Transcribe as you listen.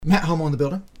Matt Hummel in the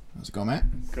building. How's it going,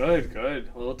 Matt? Good. A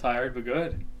little tired, but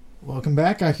good. Welcome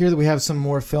back. I hear that we have some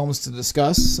more films to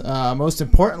discuss. Most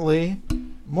importantly,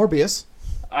 Morbius.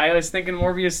 I was thinking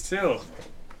Morbius too.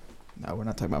 No, we're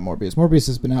not talking about Morbius. Morbius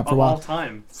has been out for a Of while. all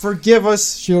time. Forgive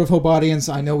us, Shield of Hope audience.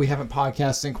 I know we haven't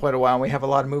podcasted in quite a while, and we have a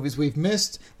lot of movies we've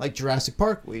missed, like Jurassic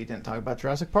Park. We didn't talk about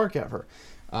Jurassic Park ever.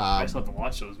 I still have to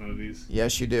watch those movies.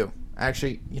 Yes, you do.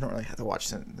 Actually, you don't really have to watch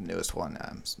the newest one.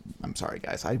 I'm sorry,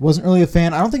 guys. I wasn't really a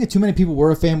fan. I don't think too many people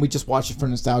were a fan. We just watched it for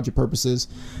nostalgia purposes.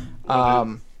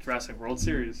 Jurassic World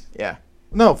series. Yeah.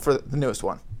 No, for the newest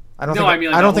one. I don't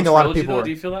think a lot of people were. Do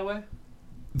you feel that way?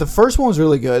 The first one was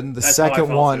really good. That's how I felt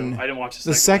too. I didn't watch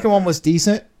the second one was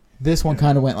decent. This one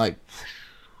kind of went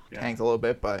tanked a little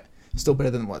bit, but still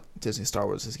better than what Disney Star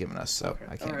Wars has given us. So okay.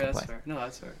 I can't complain. That's fair. No,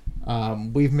 that's fair.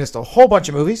 We've missed a whole bunch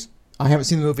of movies. I haven't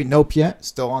seen the movie Nope yet.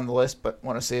 Still on the list, but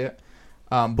want to see it.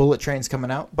 Bullet Train's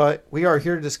coming out, but we are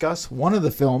here to discuss one of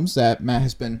the films that Matt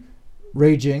has been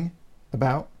raging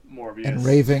about, Morbius, and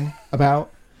raving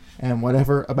about, and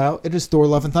whatever about. It is Thor: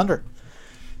 Love and Thunder.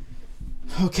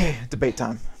 Okay, debate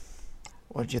time.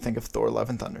 What did you think of Thor: Love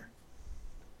and Thunder?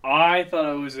 I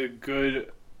thought it was a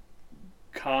good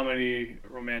comedy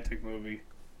romantic movie.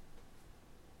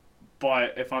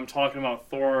 But if I'm talking about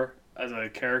Thor as a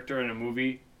character in a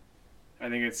movie, I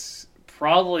think it's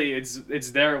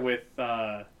there with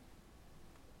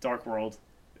Dark World.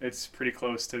 It's pretty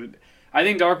close to. I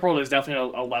think Dark World is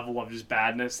definitely a level of just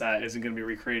badness that isn't going to be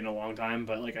recreated in a long time.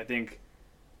 But I think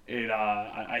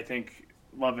I think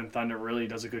Love and Thunder really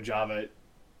does a good job at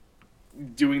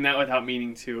doing that without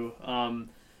meaning to.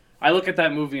 I look at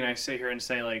that movie and I sit here and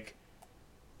say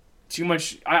too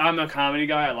much. I'm a comedy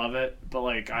guy. I love it, but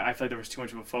I feel like there was too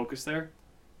much of a focus there.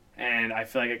 And I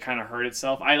feel like it kind of hurt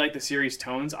itself. I like the series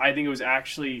tones. I think it was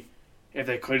actually, if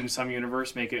they could in some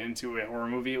universe make it into a horror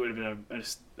movie, it would have been an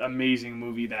amazing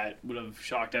movie that would have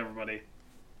shocked everybody.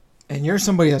 And you're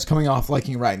somebody that's coming off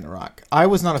liking Ragnarok. I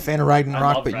was not a fan of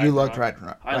Ragnarok, but you loved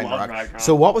Ragnarok. I love Ragnarok.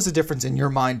 So what was the difference in your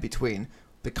mind between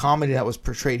the comedy that was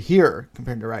portrayed here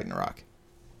compared to Ragnarok?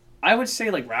 I would say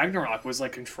Ragnarok was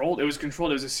controlled. It was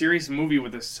controlled. It was a serious movie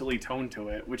with a silly tone to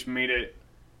it, which made it,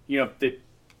 they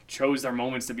chose their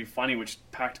moments to be funny, which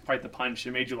packed quite the punch.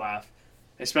 It made you laugh,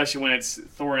 especially when it's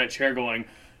Thor in a chair going,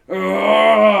 "Ugh,"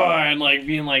 and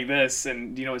being like this.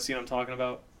 And do you know what scene I'm talking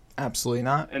about? Absolutely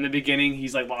not. In the beginning,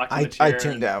 he's locked in the chair. I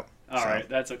tuned out. All right,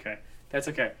 that's okay. That's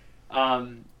okay.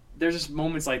 There's just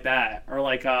moments like that, or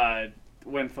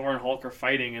when Thor and Hulk are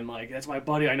fighting, and that's my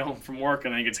buddy. I know him from work,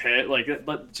 and then he gets hit.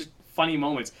 Just funny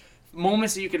moments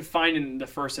that you can find in the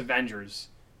first Avengers,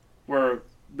 where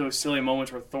those silly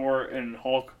moments where Thor and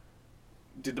Hulk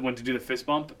went to do the fist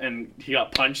bump and he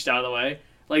got punched out of the way.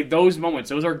 Those moments,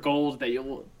 those are gold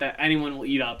that anyone will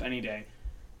eat up any day.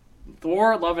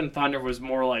 Thor: Love and Thunder was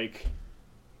more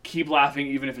keep laughing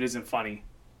even if it isn't funny.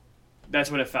 That's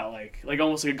what it felt like.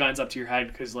 Almost like a gun's up to your head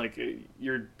because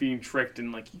you're being tricked,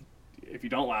 and if you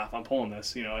don't laugh, I'm pulling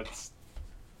this.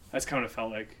 That's kind of what it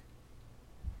felt like.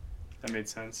 That made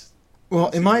sense. Well,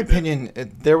 in my opinion,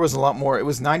 there was a lot more. It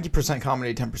was 90%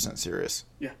 comedy, 10% serious.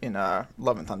 Yeah. In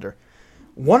Love and Thunder.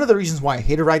 One of the reasons why I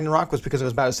hated Ragnarok was because it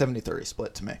was about a 70-30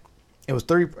 split to me. It was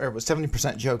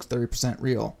 70% jokes, 30%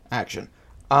 real action.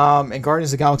 And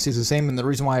Guardians of the Galaxy is the same, and the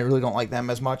reason why I really don't like them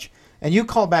as much. And you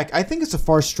call back, I think it's a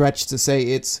far stretch to say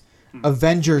it's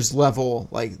Avengers level,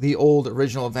 the old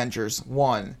original Avengers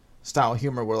 1 style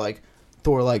humor where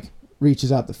Thor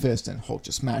reaches out the fist and Hulk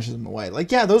just smashes him away.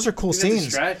 Yeah, those are cool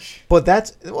scenes. That's a stretch. But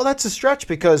that's a stretch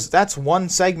because that's one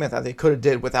segment that they could have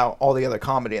did without all the other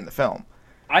comedy in the film.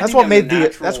 That's what made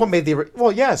the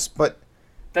well, yes, but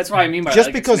that's what I mean by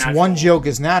just because one joke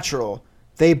is natural,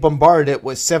 they bombarded it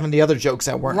with 70 other jokes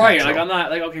that weren't natural. I'm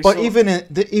not okay. But so,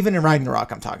 even in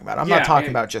Ragnarok, I'm talking about. I'm not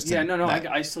talking about just. Yeah,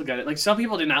 I still get it. Some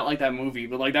people did not like that movie,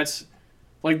 but that's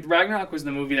Ragnarok was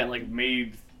the movie that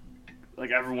made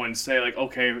everyone say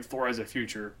okay, Thor has a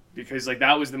future, because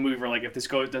that was the movie where if this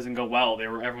doesn't go well,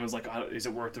 everyone's oh, is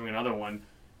it worth doing another one?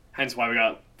 Hence why we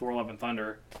got Thor: Love and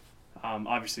Thunder.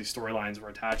 Obviously storylines were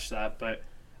attached to that, but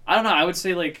I don't know. I would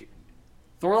say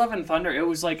Thor: Love and Thunder, it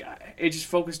was it just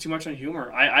focused too much on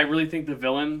humor. I really think the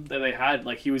villain that they had,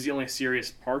 he was the only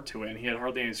serious part to it, and he had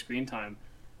hardly any screen time.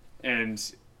 And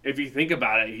if you think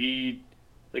about it, he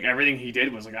everything he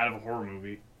did was out of a horror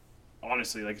movie.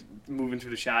 Honestly, moving through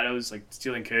the shadows,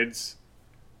 stealing kids,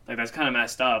 that's kind of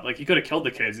messed up. He could have killed the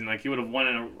kids and he would have won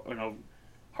in a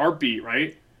heartbeat,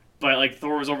 right? But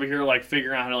Thor was over here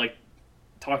figuring out how to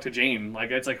talk to Jane.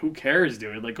 It's who cares,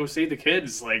 dude? Go save the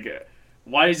kids.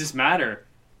 Why does this matter?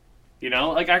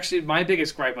 Actually, my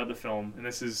biggest gripe about the film, and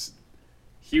this is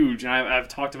huge, and I've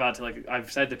talked about it to, like,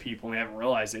 I've said to people and they haven't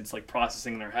realized it. It's like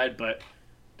processing in their head, but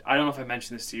I don't know if I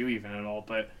mentioned this to you even at all,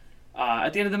 but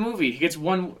at the end of the movie, he gets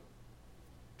one,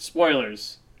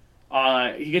 spoilers,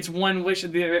 he gets one wish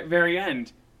at the very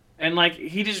end, and like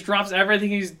he just drops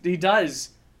everything he does,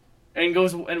 and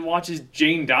goes and watches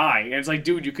Jane die, and it's like,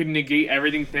 dude, you could negate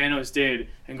everything Thanos did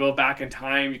and go back in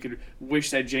time. You could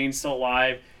wish that Jane's still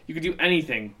alive. You could do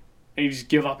anything, and you just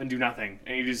give up and do nothing,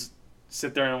 and you just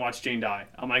sit there and watch Jane die.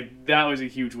 I'm like, that was a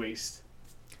huge waste.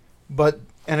 But,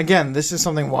 and again, this is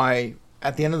something why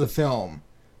at the end of the film,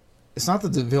 it's not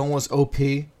that the villain was OP,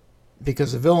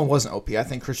 because the villain wasn't OP. I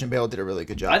think Christian Bale did a really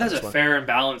good job. I thought it was a fair and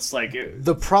balanced, like...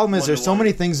 The problem is there's so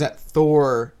many things that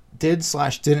Thor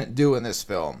did/didn't do in this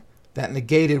film that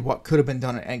negated what could have been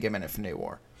done in Endgame and Infinity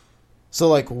War. So,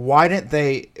 like, why didn't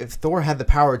they... If Thor had the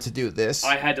power to do this...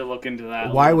 I had to look into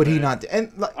that. Why would he not...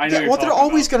 And, like, well, they're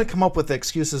always going to come up with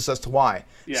excuses as to why.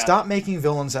 Yeah. Stop making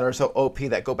villains that are so OP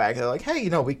that go back and they're like, hey,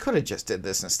 we could have just did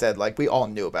this instead. Like, we all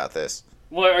knew about this.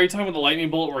 Well, are you talking about the lightning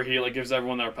bolt where he, like, gives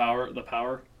everyone the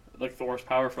power? Like Thor's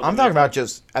power for... I'm talking about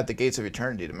just at the gates of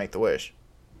eternity to make the wish.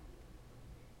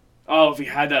 Oh, if he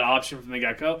had that option from the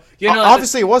get-go? Yeah, no,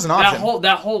 obviously it was an option.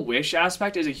 That whole wish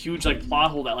aspect is a huge, like,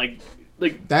 plot hole that, like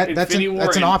that's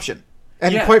an option.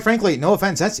 And quite frankly, no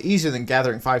offense, that's easier than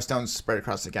gathering 5 stones spread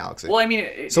across the galaxy. Well, I mean...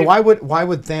 why would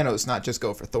Thanos not just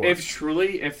go for Thor?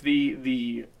 If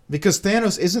the... Because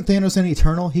isn't Thanos an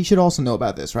Eternal? He should also know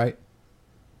about this, right?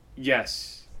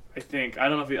 Yes, I think. I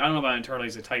don't know about Eternal.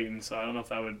 He's a Titan, so I don't know if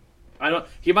that would...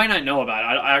 He might not know about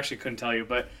it. I actually couldn't tell you,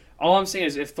 but all I'm saying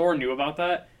is if Thor knew about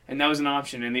that, and that was an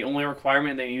option, and the only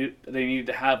requirement they needed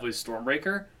to have was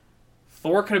Stormbreaker,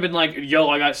 Thor could have been like, yo,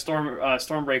 I got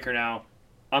Stormbreaker now.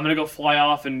 I'm going to go fly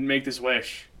off and make this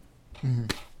wish. Mm-hmm.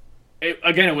 It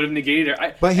would have negated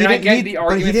it. But he didn't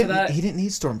need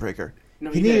Stormbreaker.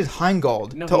 No, he needed Heimdall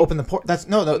to open the portal.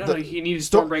 He needed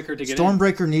Stormbreaker to get in.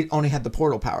 Stormbreaker only had the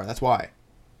portal power. That's why.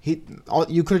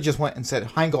 You could have just went and said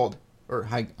Heimdall, or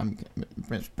I'm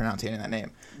mispronouncing that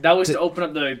name. That was to open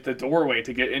up the doorway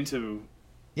to get into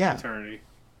eternity.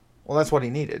 Well, that's what he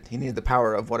needed. He needed the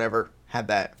power of whatever had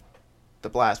the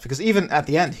blast. Because even at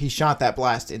the end, he shot that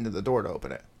blast into the door to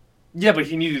open it. Yeah, but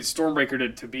he needed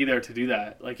Stormbreaker to be there to do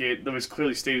that. Like, it was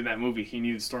clearly stated in that movie, he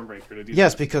needed Stormbreaker to do that.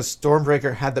 Yes, because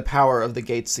Stormbreaker had the power of the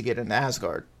gates to get into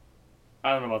Asgard.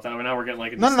 I don't know about that. Now we're getting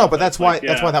like... No, but that's why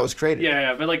that was created.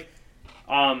 Yeah, but like...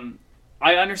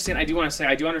 I understand. I do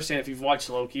understand if you've watched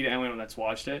Loki, to anyone that's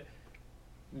watched it,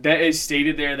 that is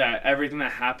stated there that everything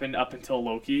that happened up until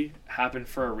Loki happened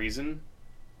for a reason,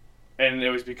 and it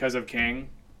was because of Kang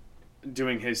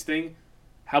doing his thing.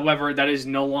 However, that is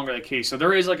no longer the case. So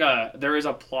there is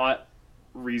a plot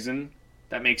reason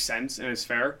that makes sense and is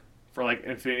fair for like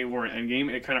Infinity War and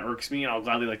Endgame. It kind of irks me, and I'll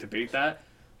gladly like debate that.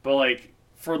 But like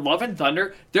for Love and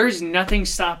Thunder, there is nothing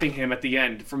stopping him at the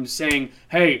end from saying,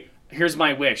 "Hey, here's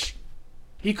my wish."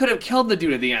 He could have killed the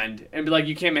dude at the end and be like,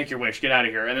 you can't make your wish, get out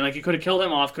of here. And then like he could have killed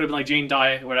him off, could have been like, Jane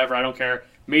die, whatever, I don't care.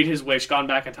 Made his wish, gone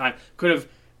back in time. Could have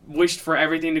wished for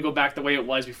everything to go back the way it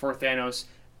was before Thanos.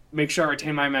 Make sure I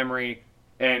retain my memory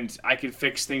and I could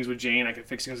fix things with Jane, I could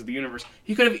fix things with the universe.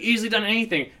 He could have easily done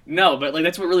anything. No, but like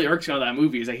that's what really irks me about that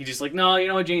movie is that he's just like, no, you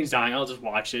know what, Jane's dying, I'll just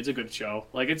watch it. It's a good show.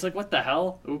 Like it's like, what the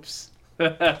hell? Oops.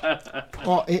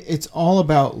 Well, it's all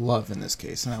about love in this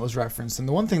case, and that was referenced. And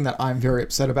the one thing that I'm very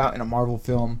upset about in a Marvel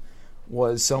film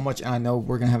was so much, and I know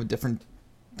we're going to have a different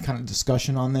kind of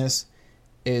discussion on this,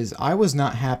 is I was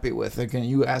not happy with, again,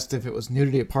 you asked if it was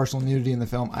nudity, partial nudity in the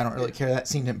film. I don't really care. That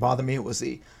scene didn't bother me. It was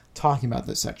the talking about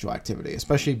the sexual activity,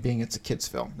 especially being it's a kid's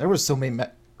film. There was so many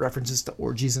references to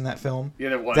orgies in that film. Yeah,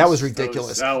 there was. That was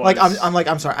ridiculous.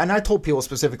 I'm sorry. And I told people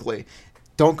specifically,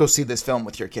 don't go see this film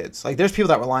with your kids. Like, there's people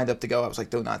that were lined up to go. I was like,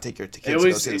 do not take your kids to go see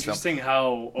this film. It was interesting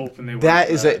how open they were.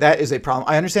 That is a problem.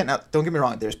 I understand. Now, don't get me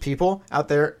wrong. There's people out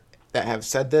there that have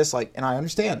said this, like, and I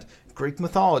understand. Greek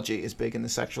mythology is big in the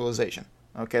sexualization.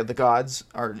 Okay, the gods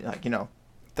are, like,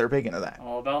 they're big into that.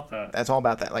 All about that. That's all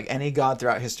about that. Like, any god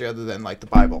throughout history other than, like, the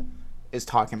Bible is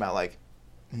talking about, like,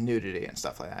 nudity and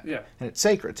stuff like that. Yeah. And it's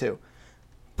sacred, too.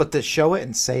 But to show it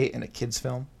and say it in a kid's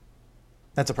film,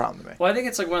 that's a problem to me. Well, I think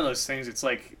it's like one of those things. It's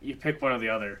like you pick one or the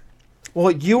other.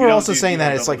 Well, you were also saying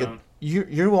that it's like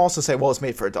you also say, well, it's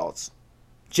made for adults.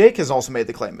 Jake has also made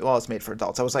the claim, well, it's made for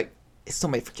adults. I was like, it's still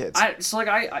made for kids.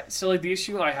 So the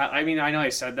issue I have, I mean, I know I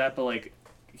said that, but like,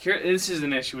 this is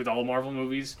an issue with all Marvel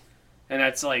movies, and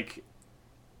that's like,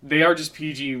 they are just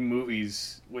PG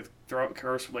movies with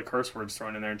curse words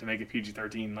thrown in there to make it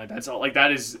PG-13. Like that's all. Like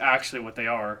that is actually what they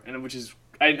are, and which is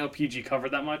I didn't know PG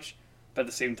covered that much. But at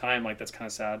the same time, like, that's kind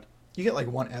of sad. You get, like,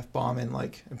 one F-bomb in,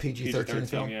 like, a PG-13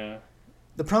 film. Yeah.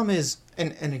 The problem is,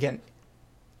 and again,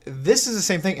 this is the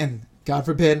same thing, and God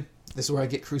forbid, this is where I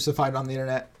get crucified on the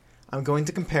internet. I'm going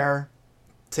to compare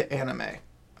to anime,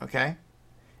 okay?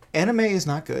 Anime is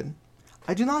not good.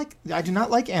 I do not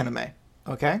like anime,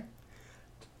 okay?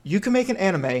 You can make an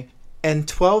anime, and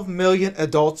 12 million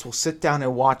adults will sit down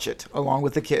and watch it along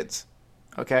with the kids,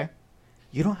 okay?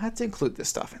 You don't have to include this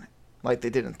stuff in it, like they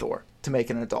did in Thor, to make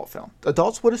an adult film.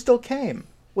 Adults would have still came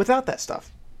without that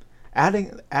stuff.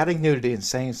 Adding nudity and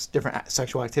saying different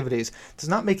sexual activities does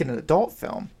not make it an adult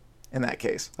film in that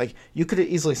case. Like, you could have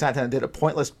easily sat down and did a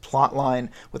pointless plot line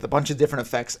with a bunch of different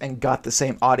effects and got the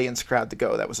same audience crowd to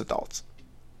go that was adults.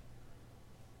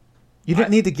 You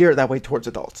didn't need to gear it that way towards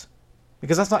adults.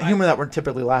 Because that's not humor that we're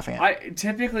typically laughing at. I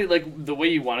typically, like, the way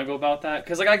you want to go about that,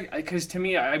 because to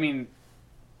me, I mean,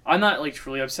 I'm not, like,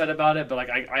 truly upset about it, but, like,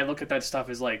 I look at that stuff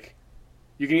as, like,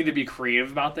 you can either be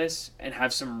creative about this and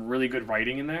have some really good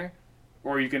writing in there,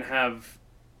 or you can have,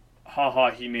 haha,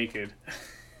 he naked.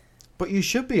 But you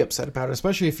should be upset about it,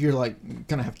 especially if you're, like,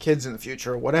 gonna have kids in the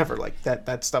future or whatever. Like,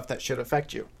 that's stuff that should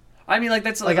affect you. I mean, like,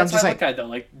 that's I'm that's just what I saying, look at, though.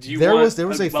 Like, do you there want was a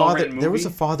well-written father there was a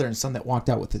movie? father and son that walked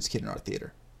out with his kid in our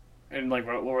theater. And, like,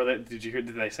 what were they? Did you hear?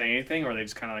 Did they say anything, or were they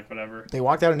just kind of like whatever? They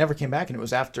walked out and never came back, and it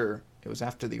was after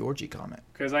the orgy comment.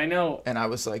 Because I know, And I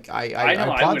was like, I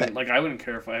know, applaud wouldn't that. like, I wouldn't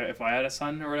care if I had a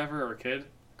son or whatever, or a kid,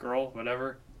 girl,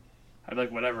 whatever. I'd be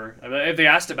like, whatever. If they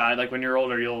asked about it, like, when you're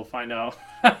older, you'll find out.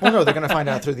 Well, no, they're gonna find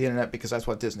out through the internet because that's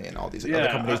what Disney and all these other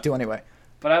companies do anyway.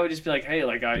 But I would just be like, hey,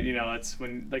 like, that's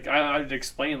when, like, I'd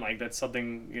explain, like, that's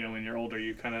something, when you're older,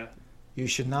 you kind of... You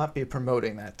should not be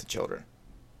promoting that to children.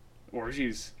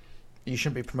 Orgies. You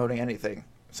shouldn't be promoting anything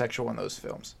sexual in those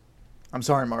films. I'm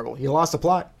sorry, Marvel. You lost the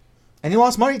plot, and you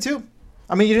lost money too.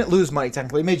 I mean, you didn't lose money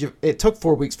technically. It took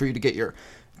 4 weeks for you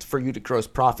to gross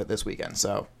profit this weekend.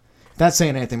 So, that's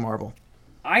saying anything, Marvel.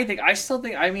 I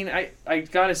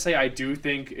gotta say, I do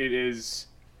think it is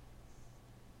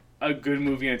a good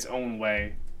movie in its own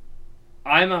way.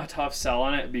 I'm a tough sell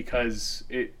on it because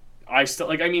Multiverse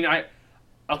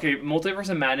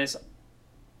of Madness,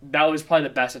 that was probably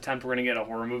the best attempt we're gonna get at a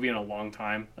horror movie in a long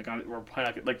time. Like,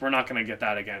 we're not gonna get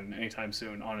that again anytime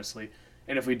soon, honestly.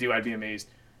 And if we do, I'd be amazed.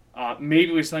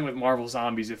 Maybe we're something with Marvel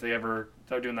Zombies if they ever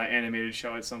start doing that animated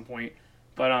show at some point.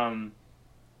 But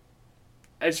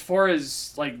as far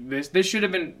as, like, this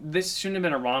shouldn't have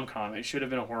been a rom-com. It should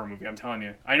have been a horror movie. I'm telling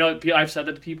you. I know I've said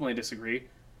that to people and they disagree,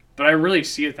 but I really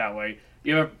see it that way.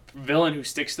 You have a villain who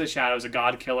sticks to the shadows, a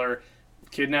god killer,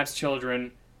 kidnaps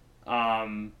children.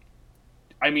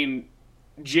 I mean,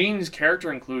 Jane's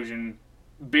character inclusion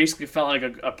basically felt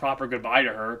like a proper goodbye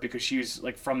to her because she's,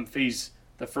 like, from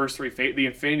the first three, the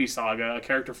Infinity Saga, a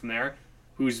character from there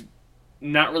who's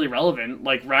not really relevant.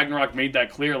 Like, Ragnarok made that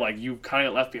clear, like, you kind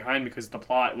of left behind because the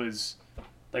plot was,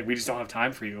 like, we just don't have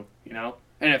time for you, And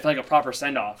it felt like a proper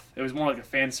send-off. It was more like a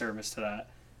fan service to that,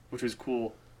 which was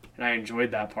cool, and I enjoyed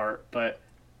that part. But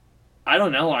I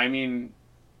don't know, I mean,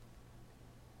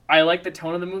 I like the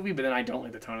tone of the movie, but then I don't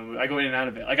like the tone of the movie. I go in and out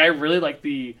of it. Like, I really like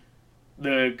the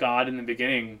god in the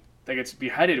beginning that gets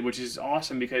beheaded, which is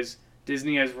awesome because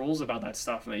Disney has rules about that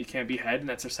stuff, and that you can't behead, and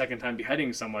that's their second time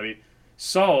beheading somebody.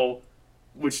 So,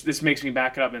 which this makes me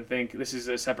back it up and think this is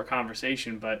a separate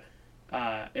conversation, but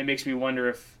it makes me wonder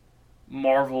if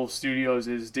Marvel Studios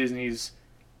is Disney's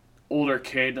older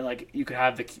kid. Like, you could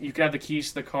have the keys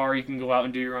to the car, you can go out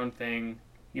and do your own thing.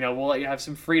 We'll let you have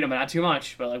some freedom, not too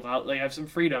much, but like we'll let you have some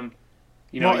freedom.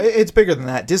 Well, it's bigger than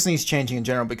that. Disney's changing in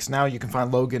general because now you can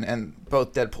find Logan and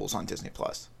both Deadpools on Disney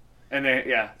Plus. And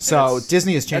so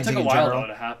Disney is changing in general. That took a while though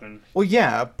to happen. Well,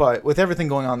 yeah, but with everything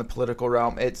going on in the political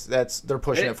realm, they're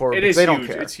pushing it forward. It is they huge. Don't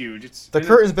care. It's huge. The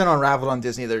curtain's been unraveled on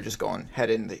Disney. They're just going head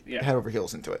over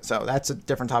heels into it. So that's a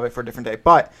different topic for a different day.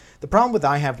 But the problem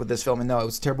I have with this film, and no, it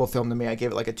was a terrible film to me. I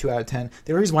gave it like a 2 out of 10.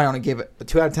 The reason why I only gave it a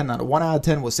 2 out of 10, not a 1 out of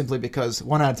 10, was simply because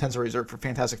 1 out of 10s are reserved for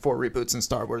Fantastic Four reboots and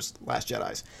Star Wars Last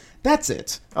Jedis. That's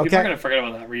it. Okay. People are gonna forget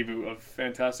about that reboot of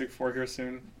Fantastic Four here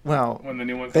soon. Well, when the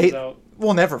new one comes out,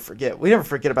 we'll never forget. We never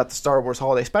forget about the Star Wars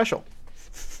Holiday Special.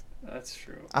 That's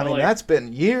true. I mean, that's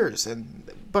been years,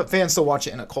 but fans still watch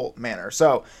it in a cult manner.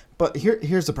 So, but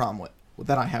here's the problem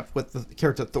that I have with the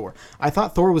character of Thor. I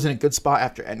thought Thor was in a good spot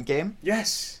after Endgame.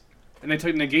 Yes, and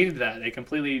they negated that. They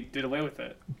completely did away with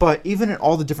it. But even in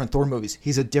all the different Thor movies,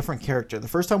 he's a different character. The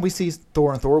first time we see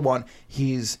Thor in Thor 1,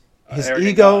 his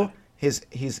ego. God. His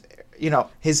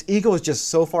ego is just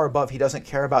so far above. He doesn't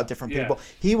care about different people.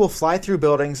 He will fly through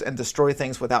buildings and destroy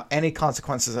things without any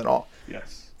consequences at all.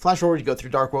 Yes. Flash forward, you go through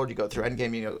Dark World, you go through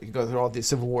Endgame, you go through all these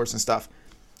Civil Wars and stuff,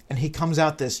 and he comes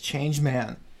out this changed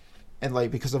man, and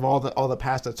like because of all the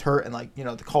past that's hurt, and like, you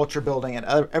know, the culture building and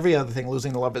every other thing,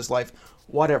 losing the love of his life,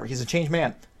 whatever. He's a changed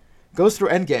man. Goes through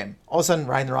Endgame. All of a sudden,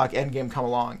 Ragnarok, Endgame come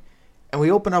along. And we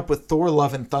open up with Thor: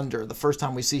 Love and Thunder the first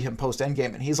time we see him post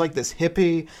Endgame. And he's like this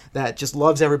hippie that just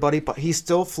loves everybody, but he's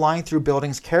still flying through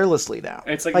buildings carelessly now.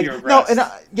 It's like he regressed. No,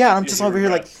 and I'm just over here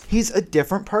like, he's a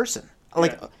different person.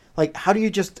 Like, how do you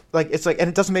just, like, it's like, and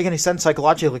it doesn't make any sense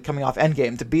psychologically coming off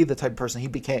Endgame to be the type of person he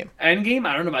became. Endgame,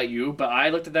 I don't know about you, but I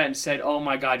looked at that and said, oh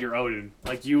my god, you're Odin.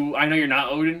 Like, I know you're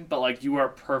not Odin, but, like, you are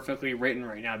perfectly written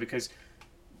right now, because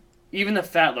even the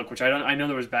fat look, which I know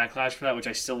there was backlash for that, which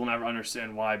I still will never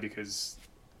understand why, because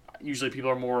usually people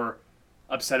are more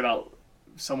upset about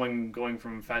someone going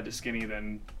from fat to skinny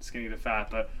than skinny to fat,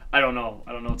 but I don't know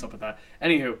what's up with that.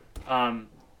 Anywho,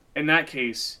 in that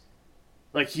case,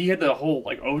 like, he had the whole,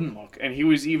 like, Odin look, and he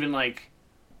was even, you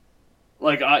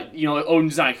know,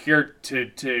 Odin's not here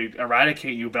to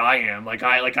eradicate you, but I am.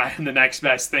 I am the next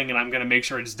best thing, and I'm going to make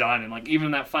sure it's done. And, like, even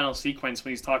in that final sequence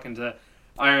when he's talking to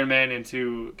Iron Man and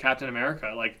to Captain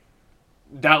America, like,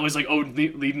 that was, like, Odin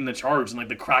leading the charge, and, like,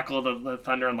 the crackle of the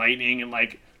thunder and lightning, and,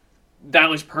 like, that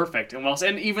was perfect. And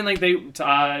and even, like,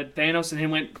 Thanos and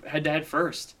him went head-to-head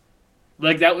first.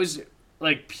 Like, that was...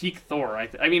 like, peak Thor. I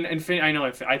think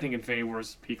Infinity War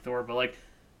is peak Thor, but, like,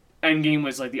 Endgame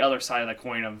was, like, the other side of the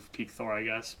coin of peak Thor, I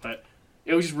guess. But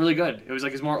it was just really good. It was,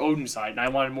 like, his more Odin side, and I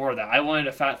wanted more of that. I wanted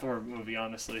a Fat Thor movie,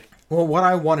 honestly. Well, what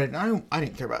I wanted, I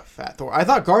didn't care about Fat Thor. I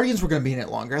thought Guardians were going to be in it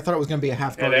longer. I thought it was going to be a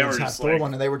half Guardians, half Thor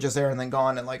one, and they were just there and then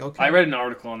gone, and, like, okay. I read an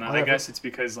article on that. Whatever. I guess it's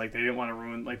because, like, they didn't want to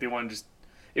ruin, like, they want to just...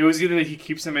 It was either that he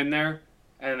keeps them in there,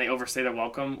 and they overstay their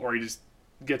welcome, or he just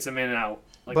gets them in and out.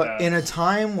 Like but that. In a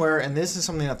time where, and this is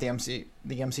something that the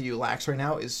MCU lacks right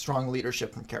now, is strong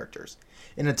leadership from characters.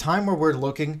 In a time where we're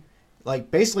looking,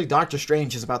 like, basically Doctor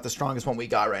Strange is about the strongest one we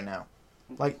got right now.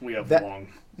 Like, we have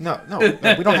Wong. No,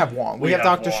 we don't have Wong. We have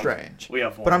Doctor Strange. We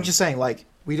have Wong. But I'm just saying, like,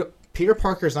 Peter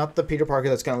Parker is not the Peter Parker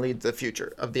that's going to lead the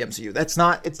future of the MCU. It's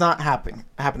not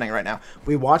happening right now.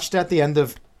 We watched at the end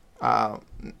of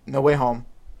No Way Home.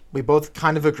 We both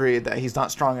kind of agreed that he's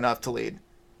not strong enough to lead,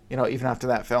 you know, even after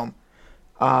that film.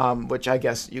 Which I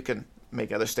guess you can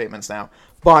make other statements now.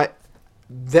 But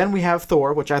then we have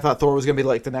Thor, which I thought Thor was going to be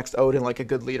like the next Odin, like a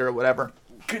good leader or whatever.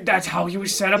 That's how he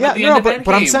was set up at the end of Endgame.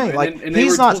 But I'm saying, like,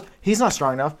 he's not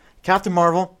strong enough. Captain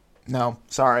Marvel, no,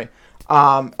 sorry.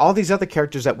 All these other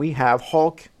characters that we have,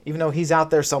 Hulk, even though he's out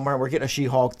there somewhere, we're getting a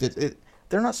She-Hulk,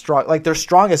 they're not strong. Like, they're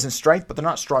strong as in strength, but they're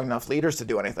not strong enough leaders to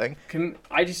do anything. Can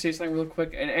I just say something real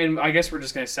quick? And I guess we're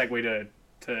just going to segue to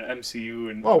MCU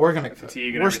and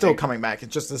fatigue and we're still coming back.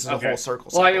 It's just this is a whole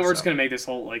circle. Well, I mean, we're just gonna make this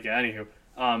whole anywho.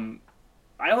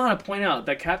 I want to point out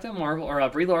that Captain Marvel or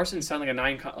Brie Larson signed like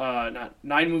a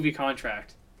 9 movie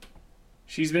contract.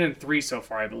 She's been in 3 so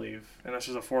far, I believe, unless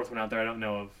there's a 4th one out there I don't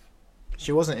know of.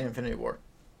 She wasn't in Infinity War.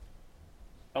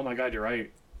 Oh my God, you're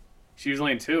right. She was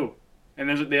only in 2,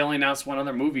 and they only announced 1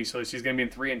 other movie, so she's gonna be in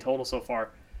 3 in total so far.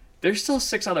 There's still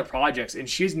 6 other projects, and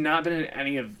she's not been in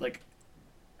any of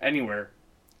anywhere.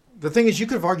 The thing is, you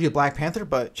could have argued Black Panther,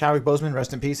 but Chadwick Boseman,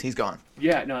 rest in peace, he's gone.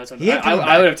 Yeah, no, that's what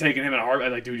I would have taken him in a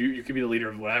heartbeat. Like, dude, you could be the leader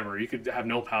of whatever. You could have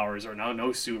no powers or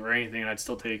no suit or anything, and I'd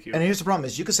still take you. And here's the problem: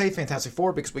 is you could say Fantastic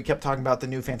Four because we kept talking about the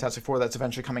new Fantastic Four that's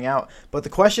eventually coming out. But the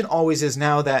question always is,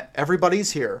 now that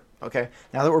everybody's here, okay,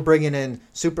 now that we're bringing in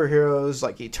superheroes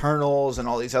like Eternals and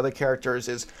all these other characters,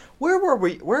 is where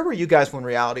were you guys when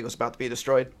reality was about to be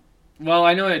destroyed? Well,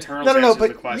 I know Eternals but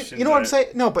the question. You know what I'm saying?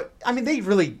 No, but I mean,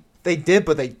 they did,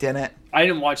 but they didn't. I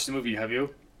didn't watch the movie. Have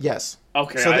you? Yes.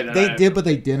 Okay. So they did, but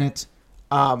they didn't.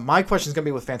 My question is going to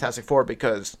be with Fantastic Four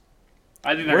because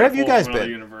I think where have you guys been?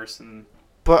 Universe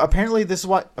But apparently, this is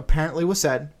what apparently was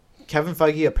said. Kevin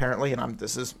Feige apparently, and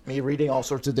this is me reading all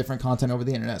sorts of different content over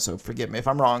the internet, so forgive me if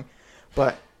I'm wrong,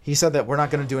 but he said that we're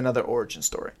not going to do another origin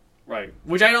story. Right.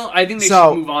 Which I think they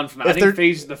should move on from that. I think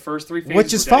the first 3 phases,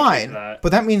 which is fine,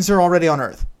 but that means they're already on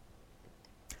Earth.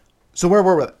 So where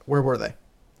were they?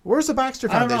 Where's the Baxter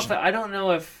Foundation? I don't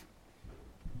know if...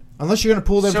 Unless you're going to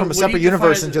pull them from a separate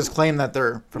universe and just claim that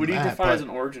they're from that. What do you define as an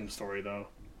origin story, though?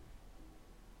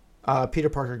 Peter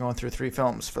Parker going through 3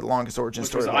 films for the longest origin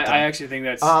story. I actually think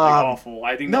that's awful.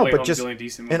 I think No Way Home's the only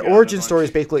decent movie. An origin story is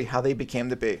basically how they became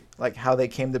to be. Like, how they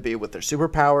came to be with their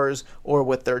superpowers or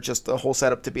with their just the whole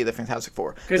setup to be the Fantastic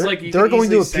Four. Because, they're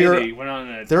going to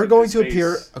appear... They're going to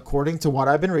appear, according to what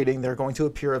I've been reading, they're going to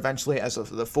appear eventually as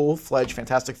the full-fledged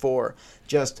Fantastic Four.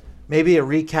 Just maybe a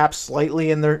recap slightly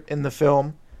in the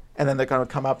film, and then they're going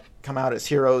to come out as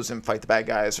heroes and fight the bad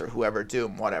guys or whoever,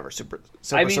 Doom, whatever, Silver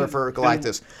Surfer,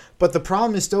 Galactus. But the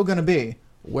problem is still going to be,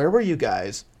 where were you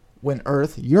guys when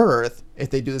your Earth, if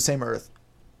they do the same Earth,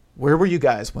 Where were you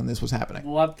guys when this was happening?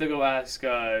 We'll have to go ask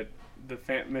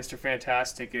Mr.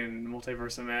 Fantastic in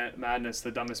Multiverse of Madness,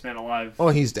 the dumbest man alive. Oh,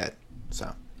 he's dead.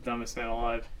 So Dumbest man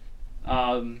alive.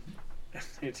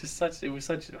 It was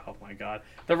such. Oh my god,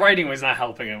 the writing was not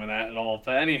helping him in that at all.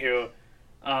 But anywho,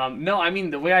 no, I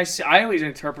mean the way I always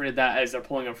interpreted that as they're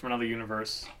pulling him from another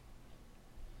universe.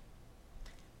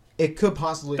 it could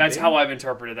possibly. That's be. how I've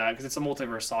interpreted that because it's a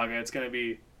multiverse saga. It's gonna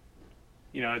be,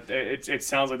 it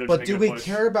sounds like they're. But just do making we a push.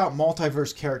 care about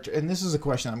multiverse character? And this is a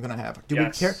question I'm going to have. Do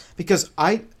Yes. we care? Because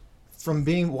from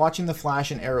watching the Flash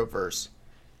and Arrowverse,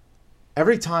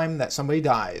 every time that somebody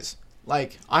dies,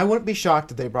 like I wouldn't be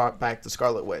shocked if they brought back the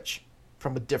Scarlet Witch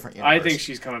from a different universe. I think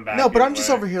she's coming back. No, but either I'm just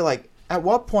way. over here like, at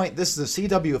what point this is a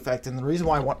CW effect, and the reason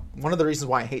why one of the reasons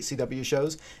why I hate CW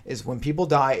shows is when people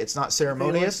die, it's not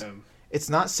ceremonious. They like them. It's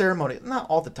not ceremonious, not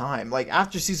all the time. Like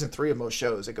after season 3 of most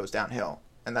shows, it goes downhill,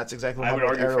 and that's exactly I what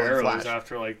would happened with argue for Arrow and Arrows Flash.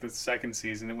 after like the second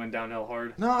season, it went downhill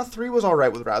hard. No, 3 was all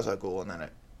right with Ra's al Ghul, and then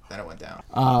it went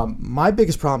down. My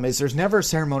biggest problem is there's never a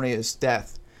ceremonious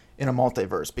death in a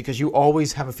multiverse because you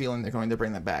always have a feeling they're going to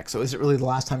bring them back. So is it really the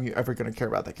last time you're ever going to care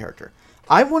about that character?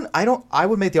 I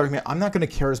would make the argument I'm not going to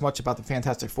care as much about the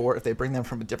Fantastic Four if they bring them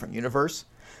from a different universe.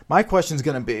 My question is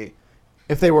going to be,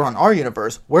 if they were on our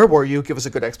universe, where were you? Give us a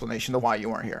good explanation to why you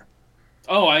weren't here.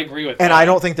 Oh, I agree with that. And I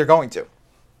don't think they're going to.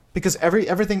 Because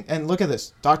everything, and look at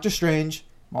this, Doctor Strange,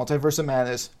 Multiverse of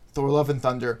Madness, Thor Love and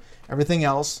Thunder, everything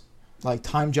else, like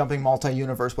time-jumping,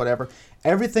 multi-universe, whatever,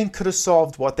 everything could have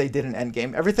solved what they did in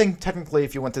Endgame. Everything, technically,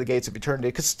 if you went to the Gates of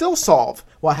Eternity, could still solve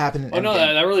what happened in Endgame. Oh, no,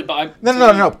 that really...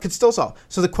 No, could still solve.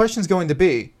 So the question's going to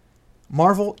be,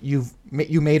 Marvel, you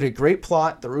made a great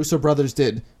plot, the Russo brothers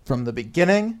did, from the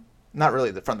beginning. Not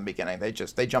really from the beginning, they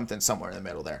jumped in somewhere in the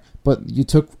middle there. But you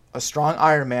took a strong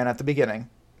Iron Man at the beginning,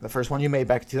 the first one you made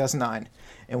back in 2009,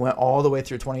 and went all the way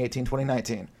through 2018,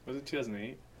 2019. Was it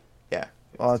 2008? Yeah.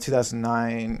 Well,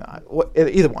 2009,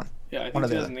 either one. Yeah, I One think or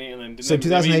the 2008 and then... So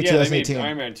 2008, 2018.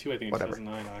 Iron Man 2, I think, in whatever.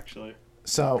 2009, actually.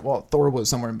 So, well, Thor was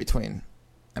somewhere in between.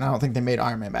 And I don't think they made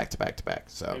Iron Man back to back to back.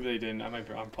 So, Maybe they didn't. I'm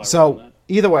probably wrong on so that.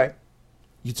 either way,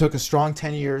 you took a strong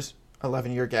 10 years,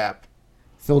 11-year gap,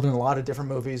 filled in a lot of different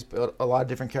movies, built a lot of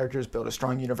different characters, built a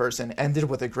strong universe, and ended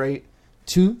with a great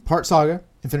 2-part saga,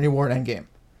 Infinity War and Endgame.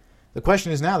 The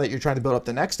question is now that you're trying to build up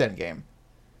the next Endgame,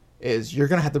 is you're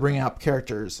going to have to bring out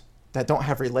characters that don't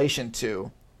have relation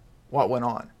to what went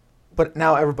on. But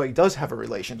now everybody does have a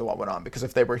relation to what went on, because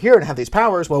if they were here and had these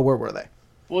powers, well, where were they?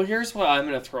 Well, here's what I'm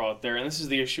going to throw out there, and this is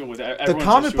the issue with The everyone's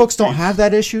comic issue books with don't have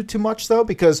that issue too much, though,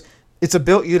 because it's a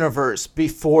built universe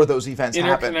before those events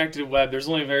happen. Interconnected web, there's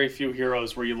only very few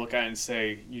heroes where you look at it and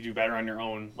say you do better on your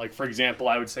own. Like, for example,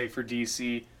 I would say for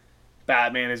DC,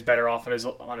 Batman is better off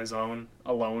on his own,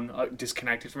 alone,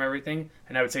 disconnected from everything.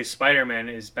 And I would say Spider-Man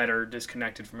is better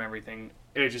disconnected from everything.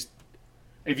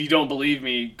 If you don't believe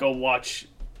me, go watch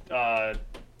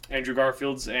Andrew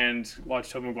Garfield's and watch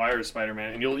Tobey Maguire's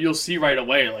Spider-Man, and you'll see right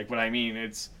away like what I mean.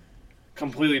 It's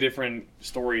completely different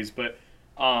stories, but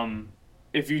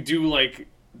if you do like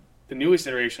the newest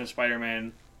iteration of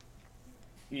Spider-Man,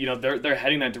 they're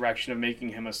heading that direction of making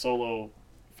him a solo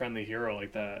friendly hero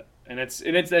like that, and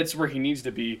that's where he needs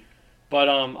to be. But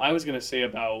I was gonna say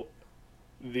about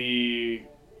the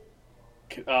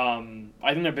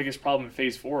I think their biggest problem in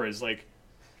Phase 4 is like.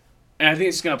 And I think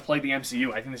it's going to plague the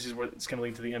MCU. I think this is where it's going to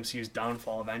lead to the MCU's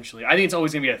downfall eventually. I think it's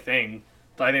always going to be a thing,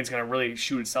 but I think it's going to really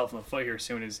shoot itself in the foot here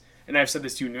soon. And I've said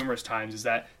this to you numerous times, is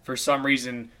that for some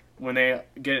reason, when they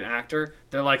get an actor,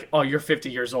 they're like, oh, you're 50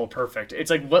 years old, perfect.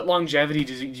 It's like, what longevity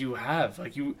do you have?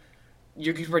 Like, you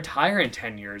could retire in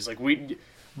 10 years. Like,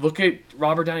 look at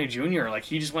Robert Downey Jr. Like,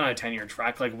 he just went on a 10-year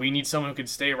track. Like, we need someone who could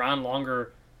stay around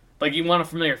longer. Like, you want a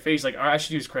familiar face. Like, I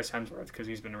should use Chris Hemsworth because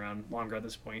he's been around longer at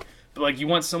this point. But, like, you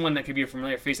want someone that could be a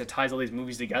familiar face that ties all these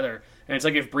movies together. And it's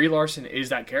like, if Brie Larson is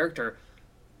that character,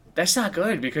 that's not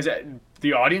good because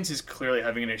the audience is clearly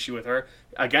having an issue with her.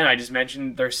 Again, I just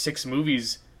mentioned there's 6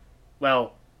 movies.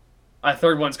 Well, a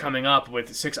third one's coming up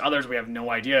with 6 others we have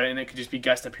no idea. And it could just be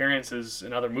guest appearances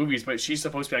in other movies. But she's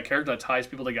supposed to be a character that ties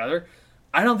people together.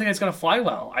 I don't think it's going to fly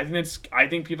well. I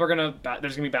think people are going to...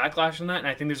 There's going to be backlash on that, and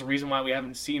I think there's a reason why we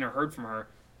haven't seen or heard from her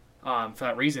for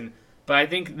that reason. But I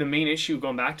think the main issue,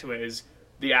 going back to it, is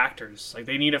the actors. Like,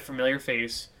 they need a familiar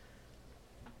face.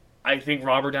 I think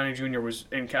Robert Downey Jr. was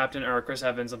in Chris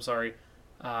Evans,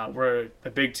 were the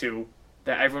big two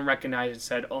that everyone recognized and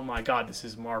said, oh my god, this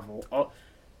is Marvel. Oh,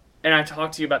 and I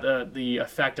talked to you about the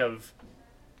effect of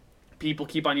people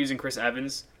keep on using Chris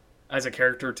Evans as a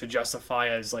character to justify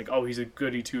as like, oh, he's a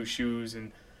goody two shoes,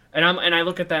 and I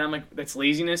look at that and I'm like, that's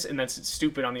laziness and that's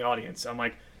stupid on the audience. I'm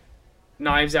like,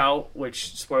 Knives Out,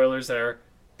 which spoilers there,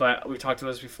 but we talked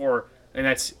about this before, and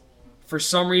that's for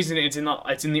some reason it's in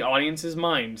the audience's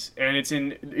minds, and it's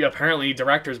in apparently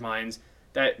directors' minds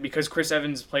that because Chris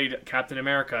Evans played Captain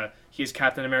America, he is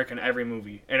Captain America in every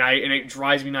movie, and it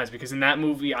drives me nuts because in that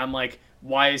movie I'm like,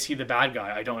 why is he the bad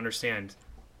guy? I don't understand.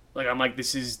 Like I'm like,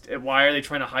 why are they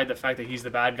trying to hide the fact that he's the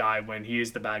bad guy when he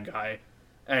is the bad guy?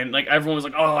 And like everyone was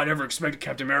like, "Oh, I never expected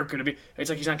Captain America to be." It's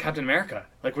like he's not Captain America.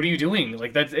 Like, what are you doing?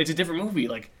 Like it's a different movie.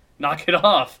 Like, knock it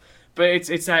off. But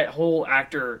it's that whole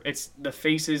actor. It's the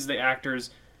faces, the actors.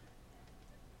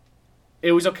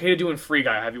 It was okay to do in Free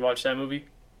Guy. Have you watched that movie?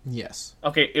 Yes.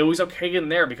 Okay, it was okay in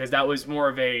there because that was more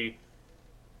of a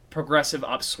progressive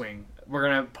upswing. We're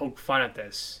gonna poke fun at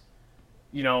this.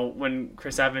 You know, when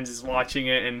Chris Evans is watching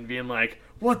it and being like,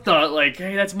 "What the like?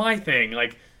 Hey, that's my thing."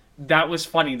 Like. That was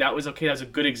funny. That was okay. That was a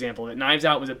good example. That Knives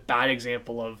Out was a bad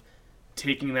example of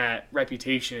taking that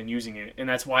reputation and using it, and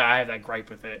that's why I have that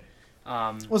gripe with it.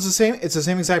 Well, it's the same. It's the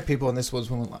same exact people, and this was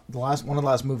one of the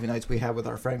last movie nights we had with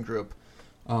our friend group.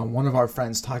 One of our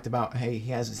friends talked about, hey,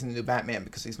 he hasn't seen the new Batman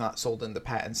because he's not sold into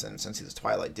Pattinson since he's a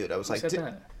Twilight dude. I was Who like, said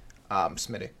that?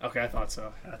 Smitty. Okay, I thought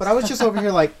so. But I was just over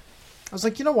here like, I was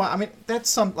like, you know what? I mean, that's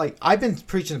some like I've been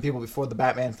preaching to people before the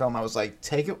Batman film. I was like,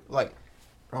 take it like.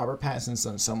 Robert Pattinson's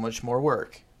done so much more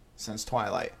work since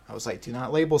Twilight. I was like, do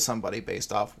not label somebody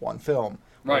based off one film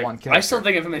or Right. one character. I still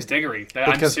think of him as Diggory.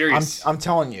 I'm serious. I'm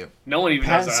telling you. No one even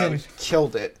knows that. Pattinson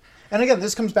killed it. And again,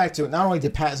 this comes back to it. Not only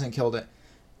did Pattinson kill it,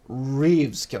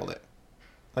 Reeves killed it.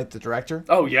 Like the director.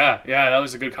 Oh, yeah. Yeah, that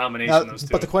was a good combination, Now, those two.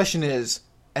 but the question is,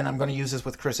 and I'm going to use this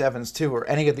with Chris Evans too, or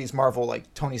any of these Marvel,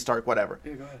 like Tony Stark, whatever.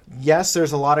 Yeah, go ahead. Yes,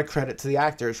 there's a lot of credit to the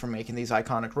actors for making these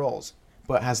iconic roles.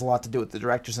 But it has a lot to do with the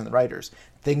directors and the writers.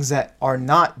 Things that are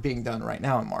not being done right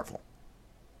now in Marvel.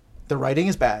 The writing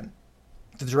is bad.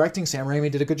 The directing, Sam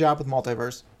Raimi did a good job with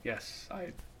Multiverse. Yes.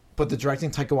 But the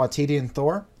directing, Taika Waititi and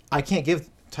Thor, I can't give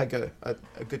Taika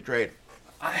a good grade.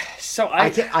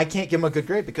 I can't give him a good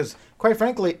grade because, quite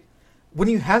frankly, when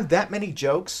you have that many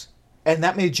jokes and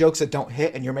that many jokes that don't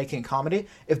hit and you're making a comedy,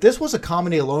 if this was a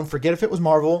comedy alone, forget if it was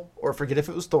Marvel or forget if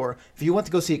it was Thor, if you went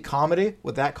to go see a comedy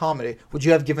with that comedy, would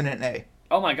you have given it an A?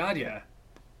 Oh my God, yeah.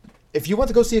 If you went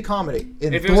to go see a comedy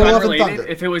in If it Thor: was Love and unrelated,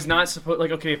 Thunder, if it was not supposed,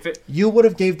 like, okay, if it... you would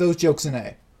have gave those jokes an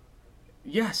A.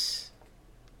 Yes.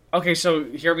 Okay, so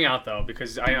hear me out, though,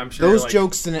 because I'm sure those like,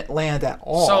 jokes didn't land at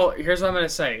all. So, here's what I'm going to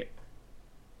say.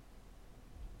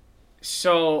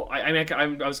 So, I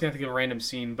was going to think of a random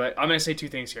scene, but I'm going to say two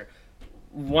things here.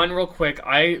 One, real quick,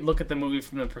 I look at the movie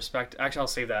from the perspective... Actually, I'll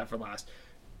save that for last.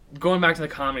 Going back to the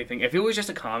comedy thing, if it was just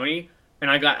a comedy... and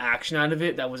I got action out of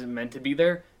it that wasn't meant to be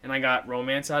there, and I got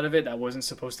romance out of it that wasn't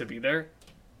supposed to be there,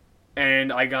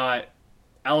 and I got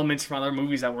elements from other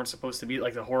movies that weren't supposed to be,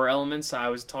 like the horror elements I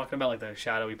was talking about, like the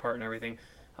shadowy part and everything,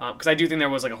 because I do think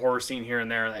there was like a horror scene here and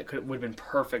there that would have been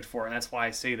perfect for it, and that's why I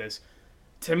say this.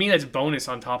 To me, that's bonus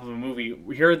on top of a movie.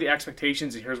 Here are the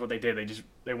expectations, and here's what they did.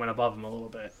 They went above them a little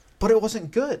bit. But it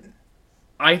wasn't good.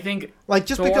 I think like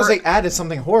just Thor, because they added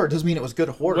something horror doesn't mean it was good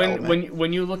horror.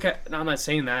 When you look at, no, I'm not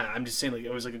saying that. I'm just saying like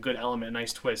it was like a good element, a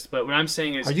nice twist. But what I'm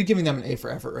saying is, are you giving them an A for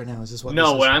effort right now? Is this what?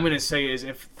 No, this what I'm going to say is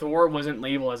if Thor wasn't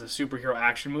labeled as a superhero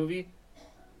action movie,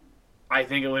 I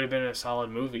think it would have been a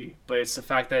solid movie. But it's the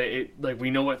fact that it like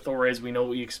we know what Thor is, we know what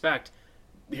we expect.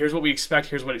 Here's what we expect.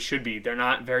 Here's what it should be. They're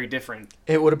not very different.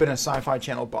 It would have been a Sci-Fi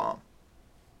Channel bomb.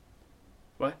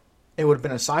 What? It would have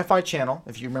been a Sci-Fi Channel,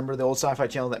 if you remember the old Sci-Fi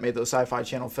Channel that made those Sci-Fi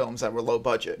Channel films that were low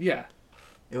budget. Yeah.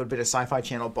 It would have been a Sci-Fi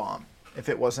Channel bomb if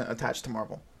it wasn't attached to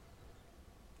Marvel.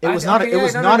 It was not a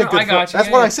good film. That's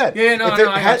what I said. Yeah,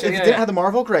 if it didn't have the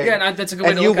Marvel grade, that's a good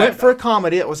way to look at it. And you went for a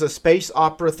comedy, it was a space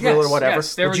opera thriller, whatever,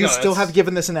 would you still have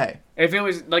given this an A? If it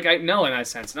was, like, no, in that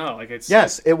sense, no. Like, it's...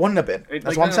 Yes, it wouldn't have been.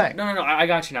 That's what I'm saying. No, I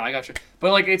got you now, I got you.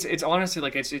 But, like, it's honestly,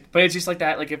 like, but it's just like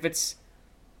that, like, if it's...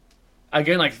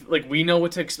 Again, like we know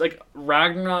what to like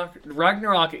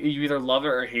Ragnarok. You either love it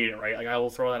or hate it, right? Like I will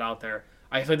throw that out there.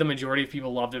 I feel like the majority of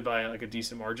people loved it by like a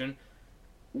decent margin.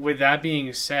 With that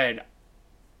being said,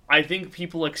 I think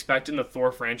people expect in the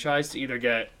Thor franchise to either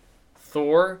get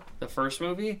Thor the first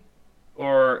movie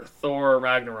or Thor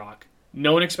Ragnarok.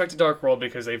 No one expected Dark World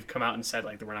because they've come out and said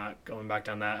like we're not going back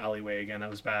down that alleyway again. That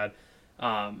was bad.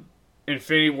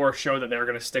 Infinity War showed that they were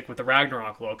going to stick with the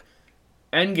Ragnarok look.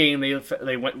 Endgame,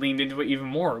 they leaned into it even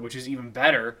more, which is even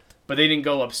better, but they didn't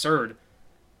go absurd.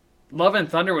 Love and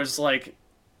Thunder was like,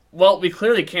 well, we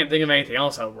clearly can't think of anything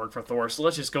else that would work for Thor, so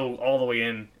let's just go all the way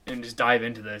in and just dive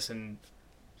into this and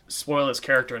spoil his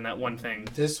character in that one thing.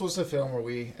 This was a film where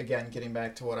we, again, getting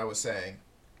back to what I was saying,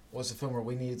 was a film where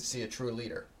we needed to see a true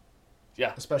leader.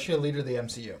 Yeah. Especially a leader of the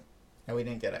MCU. And we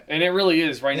didn't get it. And it really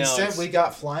is right now. Instead, we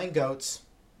got flying goats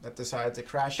that decided to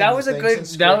crash. That was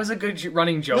a good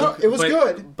running joke. No, it was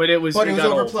good, but it was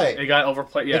overplayed. It got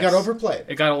overplayed. Yes. It got overplayed.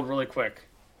 It got old really quick.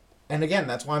 And again,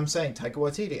 that's why I'm saying Taika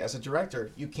Waititi, as a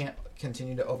director, you can't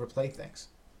continue to overplay things.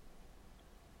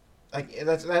 Like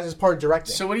that is part of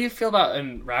directing. So what do you feel about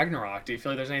in Ragnarok? Do you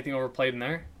feel like there's anything overplayed in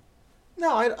there?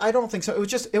 No, I don't think so.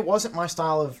 It wasn't my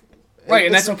style of. Right,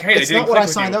 and that's okay. It's not what I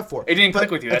signed up for. It didn't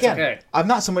click with you. That's okay. I'm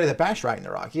not somebody that bashed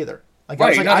Ragnarok either. Like,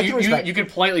 right, you can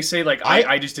politely say, like,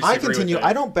 I just disagree with it.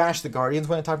 I don't bash the Guardians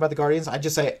when I talk about the Guardians. I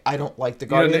just say I don't like the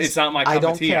Guardians. It's not my cup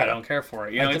of tea. I don't care for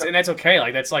it. And that's okay.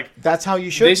 Like, that's how you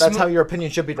should. That's how your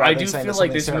opinion should be. I do feel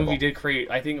like this movie did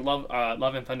create. I think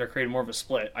Love and Thunder created more of a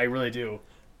split. I really do,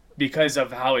 because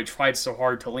of how it tried so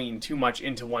hard to lean too much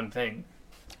into one thing.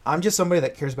 I'm just somebody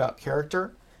that cares about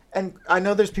character. And I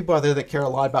know there's people out there that care a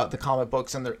lot about the comic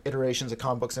books and their iterations of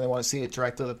comic books, and they want to see it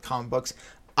directly with the comic books.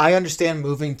 I understand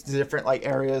moving to different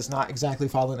areas, not exactly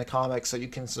following the comics, so you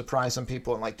can surprise some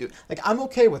people and I'm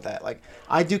okay with that. Like,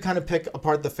 I do kind of pick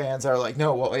apart the fans that are like,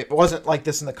 no, well, it wasn't like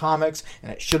this in the comics,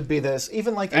 and it should be this.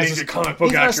 Even as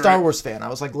a Star Wars fan, I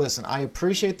was like, listen, I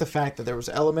appreciate the fact that there was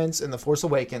elements in The Force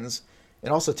Awakens. It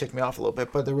also ticked me off a little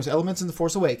bit, but there was elements in The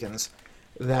Force Awakens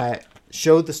that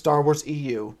showed the Star Wars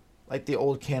EU. Like the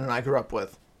old canon I grew up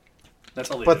with.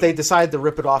 That's all they But do. they decided to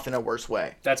rip it off in a worse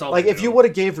way. That's all Like, if you would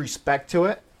have gave respect to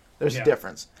it, there's a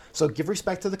difference. So give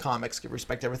respect to the comics, give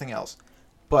respect to everything else.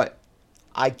 But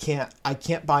I can't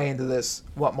buy into this,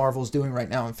 what Marvel's doing right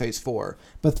now in Phase 4.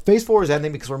 But Phase 4 is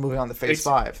ending because we're moving on to Phase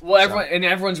 5. Well,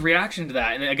 everyone's reaction to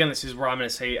that, and again, this is where I'm going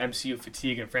to say MCU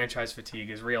fatigue and franchise fatigue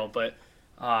is real, but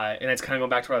and it's kind of going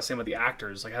back to what I was saying with the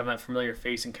actors, like having that familiar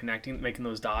face and connecting, making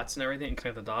those dots and everything, and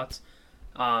connect the dots.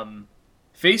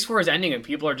 Phase 4 is ending and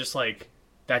people are just like,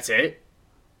 that's it?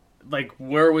 Like,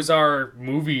 where was our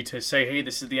movie to say, hey,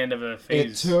 this is the end of a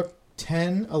phase? It took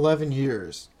 10, 11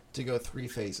 years to go 3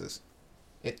 phases.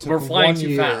 It took We're flying 1 too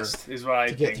year fast, is what I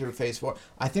to think. get through Phase 4.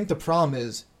 I think the problem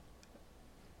is,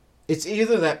 it's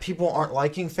either that people aren't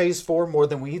liking Phase 4 more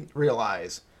than we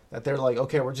realize, that they're like,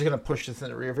 okay, we're just going to push this in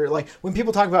the rear view. Like, when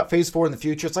people talk about Phase 4 in the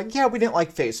future, it's like, yeah, we didn't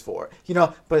like Phase 4.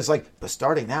 But it's like, but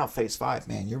starting now, Phase 5,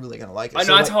 man, you're really going to like it. I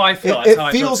know, that's how I feel.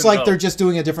 It feels like they're just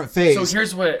doing a different phase. So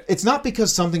here's what... It's not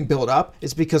because something built up.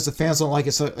 It's because the fans don't like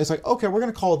it. So it's like, okay, we're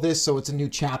going to call this so it's a new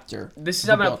chapter. This is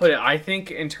how I'm going to put it. I think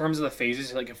in terms of the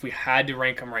phases, like, if we had to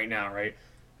rank them right now, right?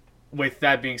 With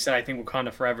that being said, I think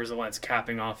Wakanda Forever is the one that's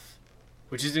capping off,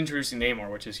 which is introducing Namor,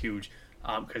 which is huge.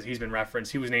 Because he's been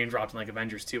referenced. He was name dropped in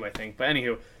Avengers 2, I think. But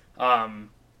anywho,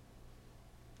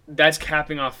 that's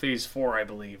capping off Phase 4, I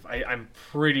believe. I'm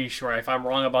pretty sure. If I'm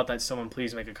wrong about that, someone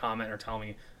please make a comment or tell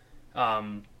me.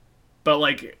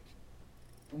 But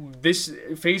this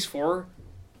Phase 4,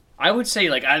 I would say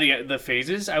out of the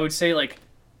phases, I would say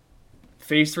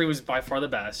Phase 3 was by far the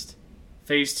best.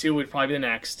 Phase 2 would probably be the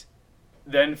next.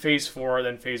 Then Phase 4,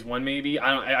 then Phase 1 maybe.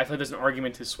 I feel like there's an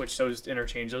argument to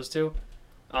interchange those two.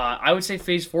 I would say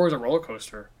Phase 4 is a roller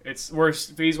coaster. It's where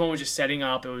Phase 1 was just setting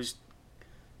up. It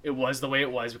was the way it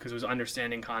was because it was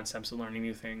understanding concepts and learning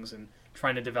new things and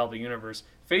trying to develop a universe.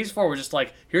 Phase 4 was just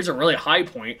like, here's a really high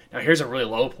point. Now here's a really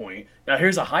low point. Now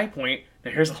here's a high point.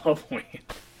 Now here's a low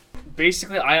point.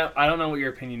 Basically, I don't know what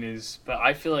your opinion is, but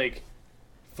I feel like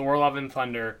Thor: Love and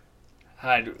Thunder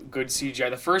had good CGI.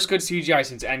 The first good CGI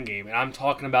since Endgame, and I'm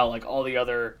talking about all the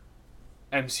other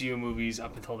MCU movies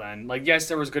up until then. Yes,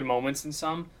 there was good moments in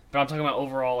some, but I'm talking about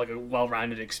overall a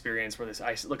well-rounded experience where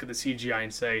I look at the CGI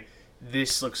and say,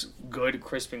 this looks good,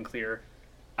 crisp, and clear.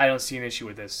 I don't see an issue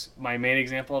with this. My main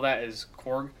example of that is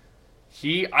Korg.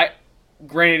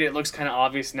 Granted, it looks kind of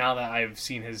obvious now that I've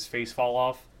seen his face fall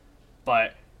off,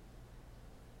 but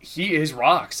he is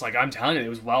rocks. I'm telling you, it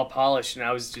was well polished, and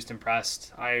I was just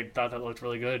impressed. I thought that looked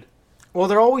really good. Well,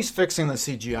 they're always fixing the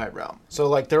CGI realm.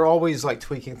 So, they're always,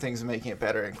 tweaking things and making it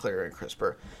better and clearer and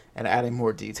crisper and adding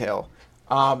more detail.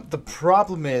 The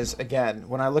problem is, again,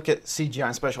 when I look at CGI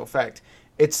and special effect,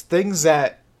 it's things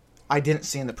that I didn't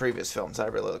see in the previous films that I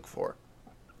really look for.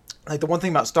 The one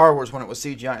thing about Star Wars when it was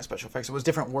CGI and special effects, it was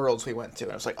different worlds we went to.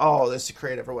 And it was like, oh, this is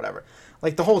creative or whatever.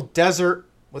 The whole desert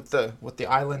with the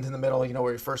island in the middle,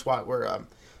 where you first watch, where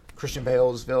Christian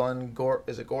Bale's villain, Gore,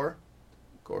 is it Gore?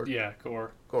 Gore? Yeah,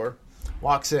 Gore. Gore.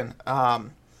 Walks in.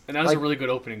 And that was a really good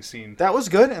opening scene. That was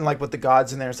good, and with the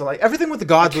gods in there. So everything with the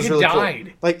gods was really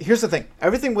cool. Here's the thing.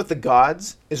 Everything with the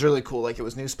gods is really cool. It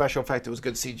was new special effect, it was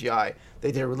good CGI.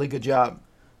 They did a really good job.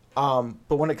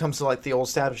 But when it comes to the old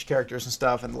established characters and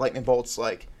stuff and the lightning bolts,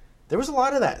 there was a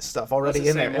lot of that stuff already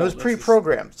in there. It was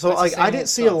pre-programmed. So I didn't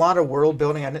see a lot of world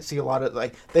building. I didn't see a lot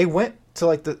of they went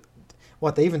to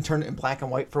they even turned it in black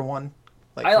and white for one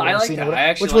Like I like that. I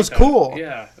actually which was like that. cool.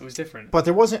 Yeah, it was different. But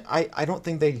there wasn't. I don't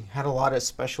think they had a lot of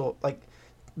special like.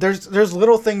 There's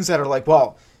little things that are like,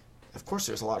 well, of course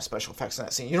there's a lot of special effects in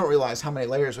that scene. You don't realize how many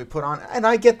layers we put on, and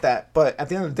I get that. But at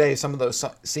the end of the day, some of those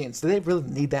scenes, do they really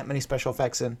need that many special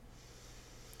effects in?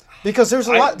 Because there's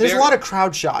a lot. There's a lot of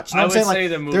crowd shots. You know what I'm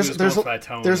saying? Like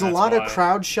there's a lot of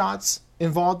crowd shots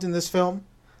involved in this film.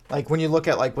 Like when you look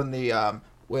at like when the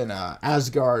when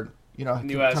Asgard. You know,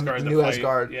 New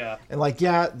Asgard, yeah, and like,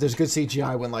 yeah, there's good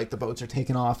CGI when like the boats are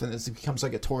taking off and it becomes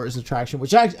like a tourist attraction,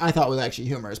 which I thought was actually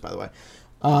humorous, by the way.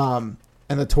 And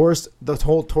the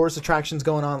whole tourist attractions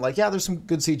going on, like, yeah, there's some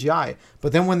good CGI,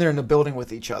 but then when they're in the building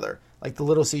with each other, like the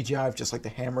little CGI of just like the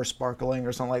hammer sparkling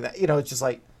or something like that, you know, it's just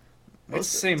like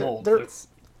it's the same old.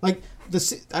 Like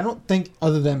I don't think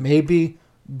other than maybe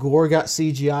Gore got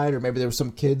CGI'd or maybe there were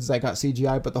some kids that got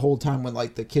CGI, but the whole time when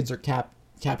like the kids are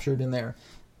captured in there.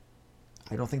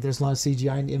 I don't think there's a lot of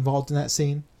CGI involved in that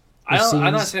scene.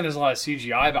 I'm not saying there's a lot of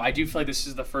CGI, but I do feel like this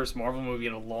is the first Marvel movie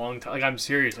in a long time. Like, I'm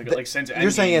serious. Like since Endgame.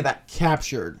 You're saying that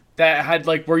captured. That had,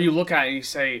 like, where you look at it and you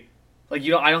say, like,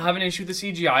 you know, I don't have an issue with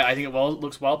the CGI. I think it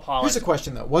looks well polished. Here's a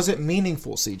question, though. Was it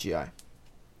meaningful CGI?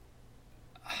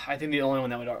 I think the only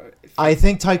one that would... I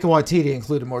think Taika Waititi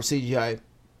included more CGI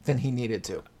than he needed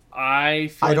to. I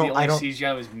feel like the only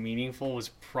CGI was meaningful was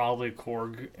probably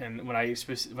Korg, and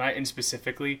and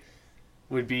specifically...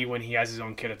 would be when he has his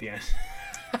own kid at the end.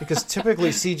 Because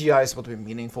typically CGI is supposed to be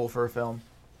meaningful for a film.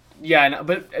 Yeah,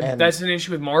 but that's an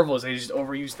issue with Marvel is they just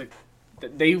overuse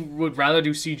they would rather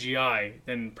do CGI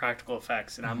than practical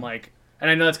effects. And I'm like, and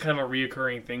I know that's kind of a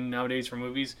reoccurring thing nowadays for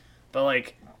movies, but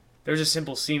like there's a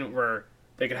simple scene where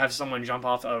they could have someone jump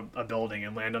off a building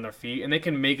and land on their feet, and they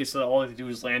can make it so that all they have to do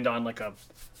is land on like a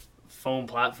foam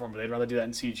platform, but they'd rather do that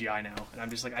in CGI now. And I'm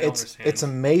just like, I don't understand. It's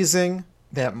amazing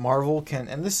that Marvel can,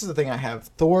 and this is the thing I have,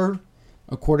 Thor,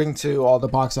 according to all the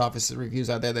box office reviews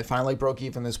out there, they finally broke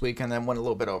even this week and then went a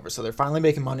little bit over. So they're finally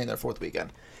making money in their fourth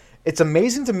weekend. It's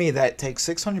amazing to me that it takes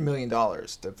 $600 million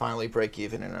to finally break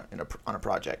even on a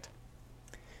project.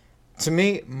 To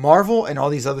me, Marvel and all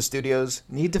these other studios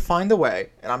need to find a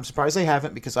way, and I'm surprised they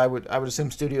haven't because I would assume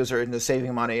studios are into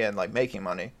saving money and like making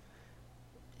money.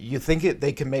 You think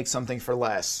they can make something for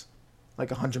less, like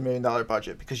 $100 million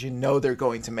budget, because you know they're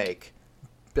going to make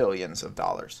billions of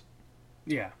dollars.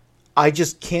 Yeah. I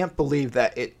just can't believe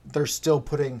that they're still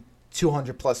putting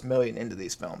 200 plus million into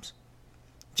these films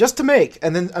just to make,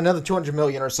 and then another 200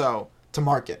 million or so to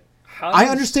market. I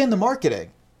understand the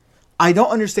marketing. I don't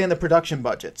understand the production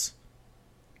budgets.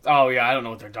 Oh yeah, I don't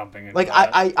know what they're dumping in. Like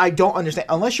I don't understand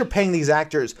unless you're paying these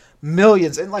actors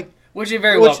millions and like which it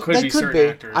very well could be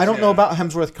certain actors. I don't know about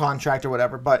Hemsworth contract or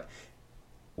whatever, but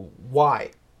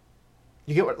why?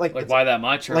 You get what like why that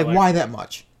much? Or why that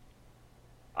much?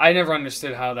 I never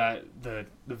understood how that the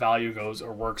value goes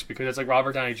or works because it's like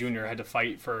Robert Downey Jr. had to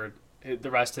fight for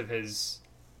the rest of his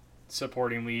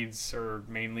supporting leads or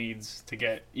main leads to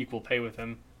get equal pay with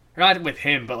him. Or not with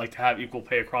him, but like to have equal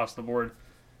pay across the board.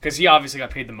 Because he obviously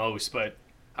got paid the most, but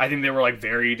I think they were like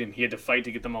varied and he had to fight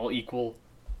to get them all equal.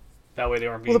 That way they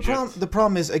weren't being the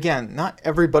problem is, again, not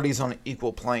everybody's on an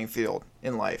equal playing field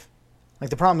in life.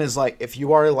 Like, the problem is, like, if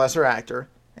you are a lesser actor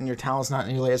and your talent's not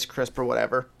nearly as crisp or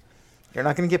whatever, you're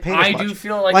not going to get paid as much. I do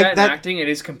feel like that in acting, it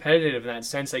is competitive in that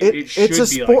sense. Like, it should it's a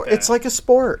be sport. like that. It's like a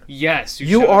sport. Yes.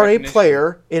 You are a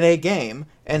player in a game,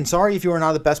 and sorry if you are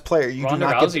not the best player. Ronda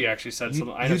Rousey actually said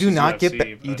something. I know you do not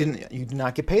UFC, you do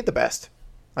not get paid the best.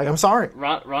 Like, I'm sorry.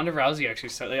 Ronda Rousey actually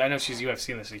said, like, I know she's UFC,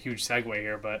 and this is a huge segue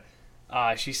here, but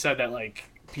she said that, like,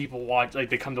 people watch, like,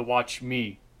 they come to watch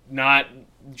me, not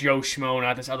Joe Schmo,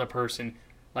 not this other person.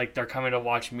 Like, they're coming to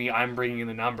watch me. I'm bringing in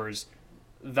the numbers.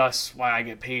 Thus, why I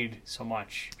get paid so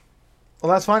much.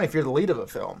 Well, that's fine if you're the lead of a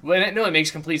film. Well, no, it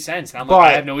makes complete sense. And I'm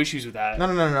like, I have no issues with that.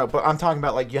 No. But I'm talking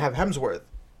about, like, you have Hemsworth.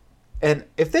 And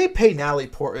if they pay Natalie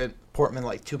Portman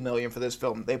like $2 million for this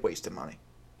film, they wasted money.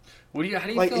 How do you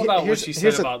feel about what she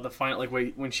said about the final,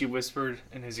 like when she whispered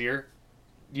in his ear?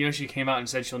 You know, she came out and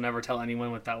said she'll never tell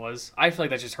anyone what that was. I feel like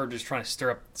that's just her just trying to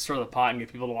stir the pot and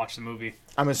get people to watch the movie.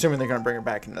 I'm assuming they're going to bring her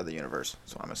back into another universe.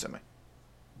 So I'm assuming.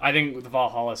 I think the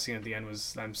Valhalla scene at the end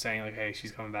was them saying like, "Hey,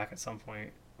 she's coming back at some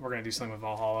point. We're going to do something with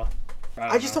Valhalla."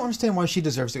 I just don't understand why she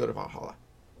deserves to go to Valhalla.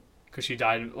 Because she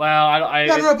died. Well,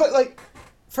 No, but like,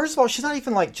 first of all, she's not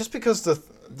even like just because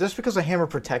the hammer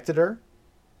protected her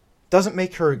doesn't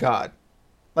make her a god.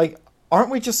 Like, aren't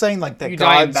we just saying like that? You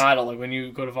die in battle. Like when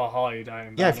you go to Valhalla, you die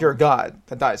in battle. Yeah, if you're a god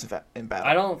that dies in battle.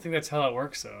 I don't think that's how that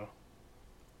works, though.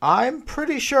 I'm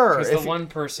pretty sure. Because the one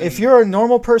person. If you're a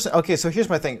normal person, okay. So here's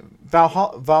my thing.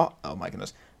 Oh my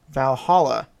goodness,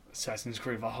 Valhalla. Assassin's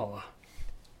Creed Valhalla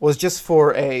was just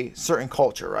for a certain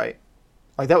culture, right?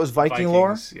 Like that was Viking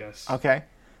lore? Yes. Okay.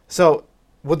 So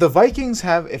would the Vikings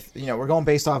have, if we're going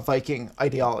based off Viking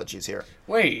ideologies here.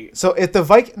 Wait. So if the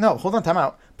hold on, time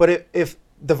out. But if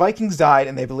the Vikings died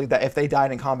and they believed that if they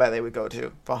died in combat they would go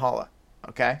to Valhalla.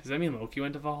 Okay? Does that mean Loki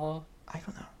went to Valhalla? I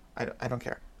don't know. I don't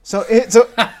care. So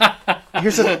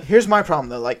here's my problem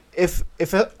though. Like if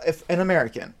an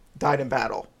American died in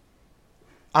battle,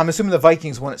 I'm assuming the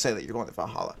Vikings wouldn't say that you're going to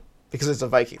Valhalla because it's a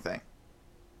Viking thing,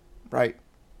 right?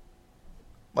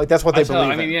 Like that's what they believe.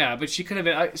 I mean, yeah, but she could have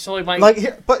been. So like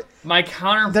my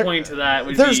counterpoint to that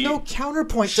would there's be no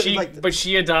counterpoint. But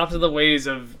she adopted the ways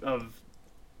of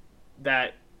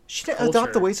that. She didn't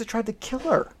adopt the ways that tried to kill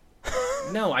her.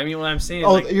 No, I mean what I'm saying.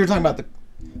 Oh, you're talking about the.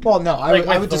 Well, no,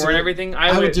 I would disagree. And everything.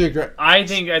 I would disagree. I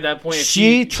think at that point,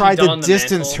 she tried to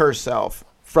distance herself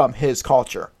from his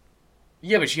culture.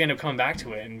 Yeah, but she ended up coming back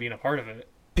to it and being a part of it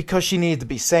because she needed to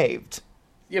be saved.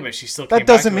 Yeah, but she still came that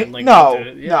doesn't back to mean it no.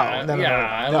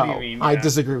 What do you mean? I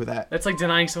disagree with that. That's like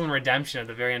denying someone redemption at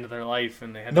the very end of their life,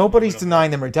 and they had nobody's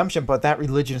denying them redemption, but that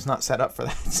religion is not set up for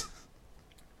that.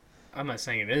 I'm not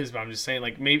saying it is, but I'm just saying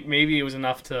like maybe it was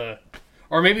enough to.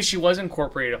 Or maybe she was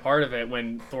incorporated a part of it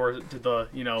when Thor did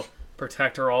the,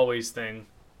 protect her always thing.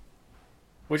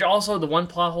 Which also, the one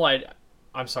plot hole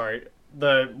I'm sorry,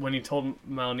 when he told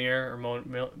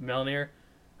Mjolnir,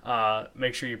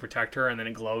 make sure you protect her, and then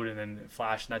it glowed, and then it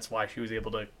flashed, and that's why she was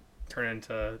able to turn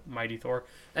into Mighty Thor.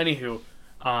 Anywho,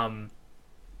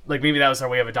 like maybe that was our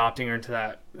way of adopting her into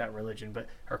that religion, but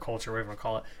her culture, whatever you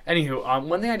call it. Anywho,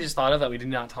 one thing I just thought of that we did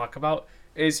not talk about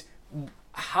is...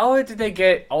 How did they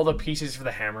get all the pieces for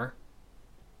the hammer?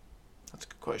 That's a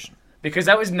good question. Because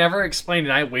that was never explained,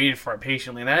 and I waited for it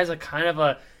patiently. And that is a kind of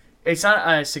a... It's not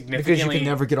a significantly... Because you can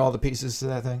never get all the pieces to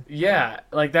that thing? Yeah.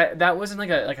 Like, that wasn't like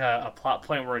a plot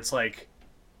point where it's like...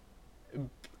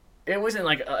 It wasn't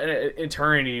like an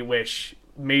Eternity Wish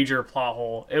major plot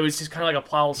hole. It was just kind of like a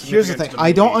plot hole. Here's the thing.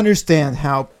 I don't understand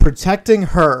how protecting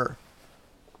her...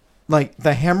 Like,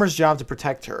 the hammer's job to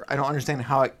protect her, I don't understand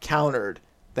how it countered...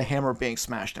 the hammer being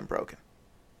smashed and broken.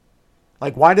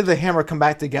 Like, why did the hammer come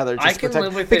back together? Just I can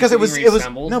live with because it was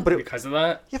no, but because of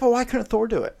that. Yeah, but why couldn't Thor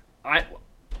do it?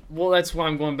 Well, that's why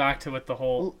I'm going back to with the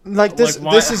whole like this.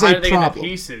 Like, this is a problem.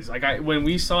 Pieces like when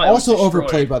we saw it also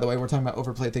overplayed. By the way, we're talking about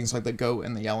overplayed things like the goat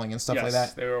and the yelling and stuff like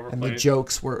that. They were overplayed. And the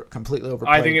jokes were completely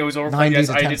overplayed. I think it was overplayed. Yes,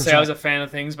 I did say I was a fan of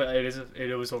things, but it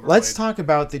was overplayed. Let's talk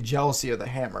about the jealousy of the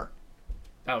hammer.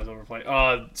 That was overplayed.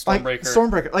 Stormbreaker.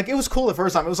 Stormbreaker. Like, it was cool the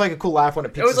first time. It was like a cool laugh when it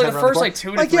peeked. It was like the first like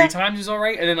 2 to 3 times was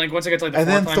alright, and then like once I got to like the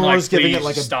fourth time, Thor's giving it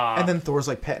like stop. And then Thor's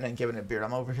like petting it and giving it a beard.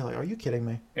 I'm over here like, are you kidding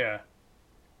me? Yeah.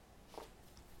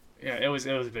 Yeah, it was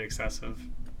a bit excessive.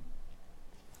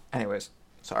 Anyways,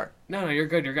 sorry. No, you're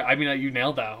good. You're good. I mean, you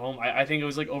nailed that home. I think it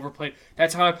was like overplayed.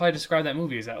 That's how I probably describe that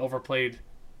movie. Is that overplayed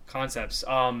concepts?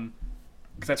 Because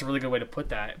that's a really good way to put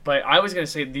that. But I was gonna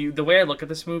say the way I look at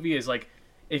this movie is like.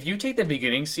 If you take the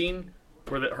beginning scene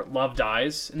where her love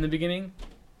dies in the beginning,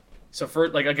 so for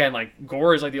like again like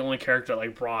Gore is like the only character that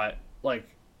like brought like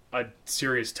a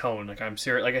serious tone. Like I'm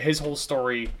serious. Like his whole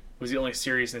story was the only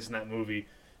seriousness in that movie.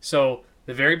 So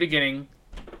the very beginning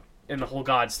and the whole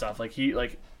God stuff, like he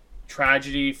like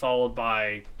tragedy followed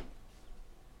by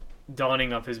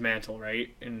donning of his mantle,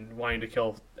 right, and wanting to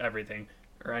kill everything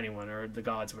or anyone or the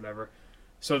gods or whatever.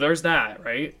 So there's that,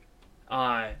 right?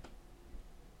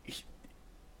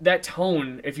 That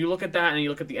tone, if you look at that and you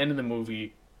look at the end of the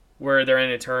movie where they're in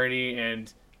eternity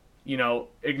and,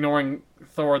 ignoring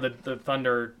Thor the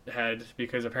Thunderhead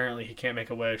because apparently he can't make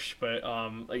a wish, but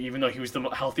like, even though he was the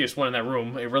healthiest one in that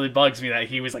room, it really bugs me that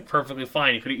he was like perfectly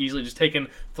fine. He could have easily just taken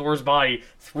Thor's body,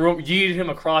 yeeted him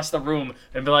across the room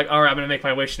and be like, all right, I'm going to make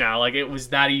my wish now. Like, it was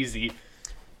that easy.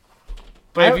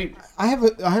 But I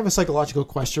have a psychological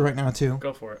question right now too.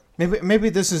 Go for it.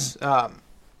 Maybe this is...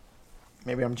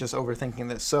 Maybe I'm just overthinking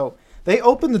this. So they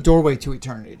open the doorway to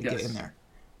eternity to get in there.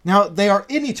 Now they are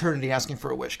in eternity asking for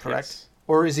a wish, correct? Yes.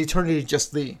 Or is eternity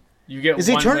just the? Is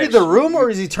eternity the room or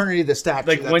is eternity the statue?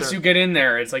 Like once you get in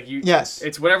there, it's like you. Yes.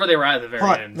 It's whatever they were at the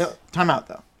very end. No, time out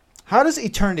though. How does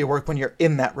eternity work when you're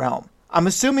in that realm? I'm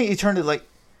assuming eternity like.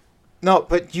 No,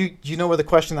 but you know where the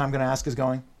question that I'm going to ask is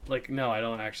going? Like no, I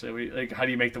don't actually. Like how do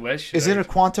you make the wish? Is it a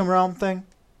quantum realm thing?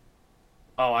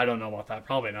 Oh, I don't know about that.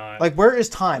 Probably not. Like, where is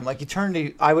time? Like,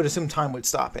 eternity, I would assume time would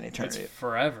stop in eternity. It's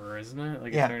forever, isn't it?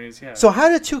 Like, yeah. Eternity's, yeah. So how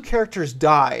did two characters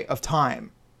die of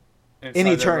time in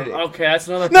eternity? Okay, that's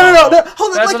another No.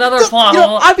 Hold on. That's another plot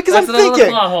hole. Because I'm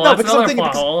thinking. No, because I'm thinking.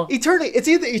 Because eternity, it's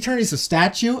either eternity's a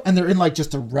statue, and they're in, like,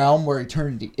 just a realm where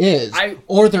eternity is,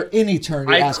 or they're in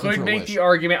eternity asking for a wish. I could make the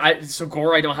argument, so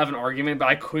Gore, I don't have an argument, but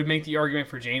I could make the argument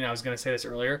for Jane, I was going to say this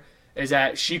earlier, is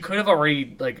that she could have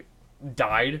already, like,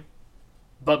 died.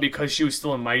 but because she was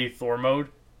still in Mighty Thor mode,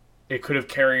 it could have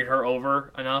carried her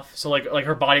over enough. So like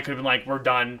her body could have been like, we're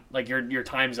done, like your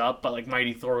time's up. But like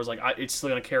Mighty Thor was like, it's still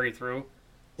gonna carry through.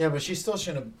 Yeah, but she still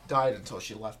shouldn't have died until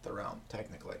she left the realm,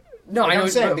 technically. No, like I know, I'm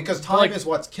saying, but, because time like, is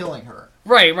what's killing her.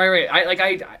 Right.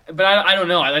 But I don't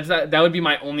know. That would be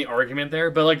my only argument there.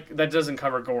 But like that doesn't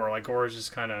cover Gore. Like Gore is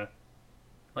just kind of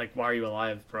like, why are you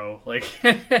alive, bro? Like,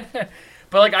 but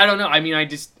like I don't know. I mean,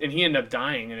 and he ended up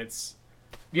dying, and it's.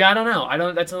 Yeah, I don't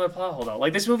know. That's another plot hole though.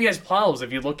 Like this movie has plot holes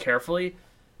if you look carefully.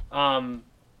 I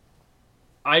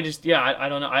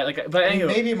don't know. But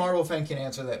anyway, maybe a Marvel fan can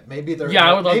answer that. Maybe they're. Yeah,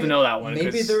 I would love to know that one.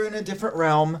 Maybe they're in a different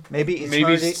realm. Maybe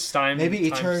eternity. Maybe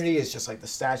eternity is just like the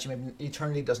statue. Maybe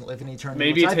eternity doesn't live in eternity.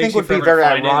 Maybe I think would be very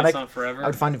ironic. I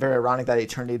would find it very ironic that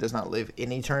eternity does not live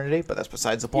in eternity, but that's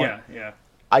besides the point. Yeah.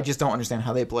 I just don't understand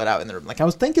how they bled out in the room. Like I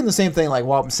was thinking the same thing. Like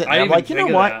while I'm sitting there, I'm like, you know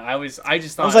what? I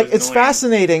just thought I was like, it's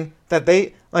fascinating that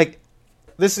they like.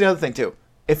 This is the other thing too.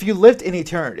 If you lived in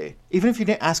eternity, even if you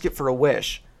didn't ask it for a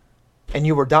wish, and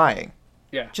you were dying,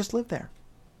 just live there.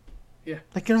 Yeah,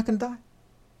 like you're not gonna die.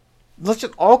 Let's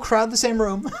just all crowd the same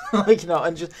room,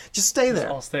 and just stay there.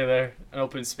 I'll stay there, an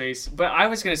open space. But I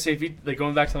was gonna say, if you like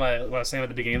going back to what I was saying at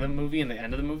the beginning of the movie and the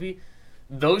end of the movie,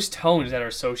 those tones that are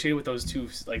associated with those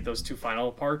two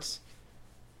final parts,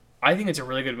 I think it's a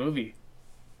really good movie.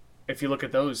 If you look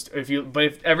at those, if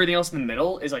everything else in the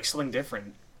middle is like something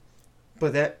different.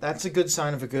 But that's a good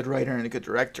sign of a good writer and a good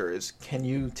director is, can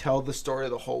you tell the story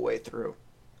the whole way through?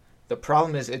 The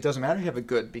problem is, it doesn't matter if you have a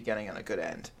good beginning and a good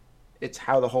end. It's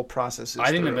how the whole process is. I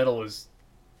think the middle was.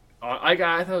 I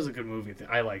thought it was a good movie.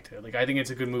 I liked it. Like I think it's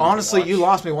a good movie. Honestly, you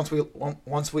lost me once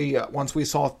we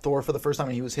saw Thor for the first time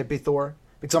and he was hippie Thor.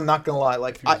 Because I'm not gonna lie,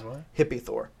 hippie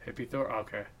Thor. Hippie Thor.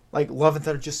 Okay. Like Love and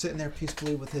Thunder, just sitting there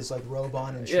peacefully with his like robe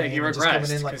on and he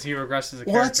regressed because he regressed as a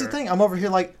character. Well, that's the thing. I'm over here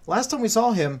like last time we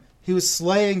saw him, he was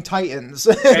slaying titans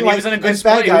and he was in a good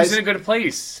place. He was in a good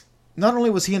place. Not only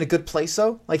was he in a good place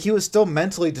though, like he was still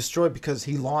mentally destroyed because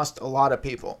he lost a lot of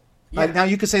people. Yeah. Like now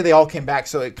you could say they all came back,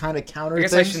 so it kind of countered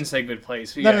things. I guess I shouldn't say good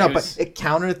place. No, but it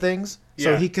countered things,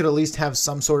 so he could at least have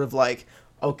some sort of like,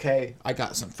 okay, I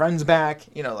got some friends back.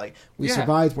 Like we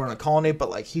survived, we're in a colony, but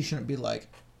like he shouldn't be like,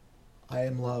 I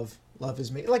am love, love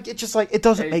is me. Like it just like it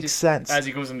doesn't make sense. As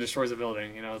he goes and destroys a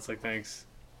building, it's like thanks.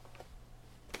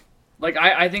 Like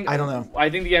I think I don't know. I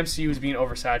think the MCU is being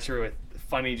oversaturated with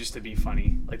funny just to be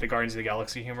funny, like the Guardians of the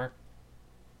Galaxy humor.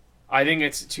 I think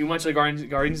it's too much like Guardians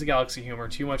of the Galaxy humor,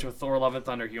 too much with Thor: Love and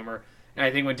Thunder humor, and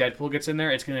I think when Deadpool gets in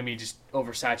there, it's going to be just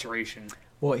oversaturation.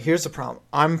 Well, here's the problem.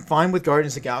 I'm fine with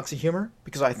Guardians of the Galaxy humor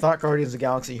because I thought Guardians of the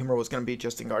Galaxy humor was going to be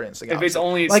just in Guardians of the Galaxy. If it's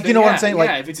only like you know what I'm saying, like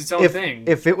if it's its own thing.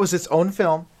 If it was its own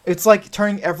film, it's like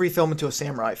turning every film into a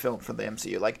samurai film for the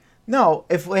MCU. Like no,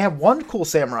 if we have one cool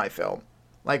samurai film,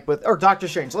 like or Doctor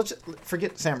Strange, let's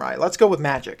forget samurai. Let's go with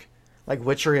magic. Like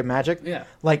witchery and magic. Yeah.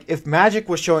 Like if magic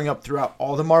was showing up throughout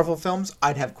all the Marvel films,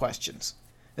 I'd have questions.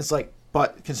 It's like,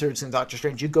 but considered seeing Doctor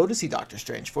Strange, you go to see Doctor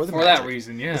Strange for the magic. For that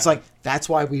reason, yeah. It's like that's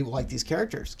why we like these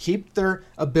characters. Keep their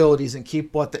abilities and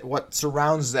keep what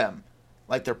surrounds them,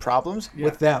 like their problems,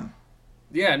 with them.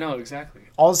 Yeah. No. Exactly.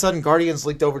 All of a sudden, Guardians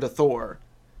leaked over to Thor,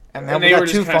 and then we got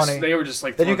two funny. They were just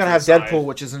like. Then you're gonna have Deadpool,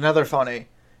 which is another funny,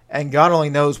 and God only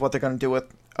knows what they're gonna do with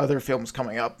other films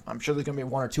coming up. I'm sure there's gonna be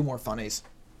one or two more funnies.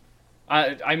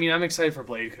 I mean, I'm excited for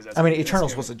Blade because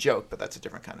Eternals was a joke, but that's a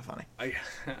different kind of funny.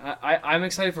 I'm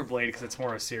excited for Blade because it's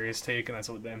more a serious take, and that's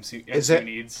what the MCU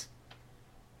needs.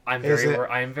 I'm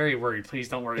very worried. Please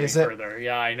don't worry any further.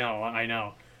 Yeah, I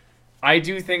know. I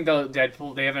do think though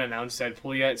Deadpool. They haven't announced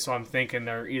Deadpool yet, so I'm thinking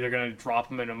they're either gonna drop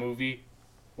him in a movie,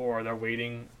 or they're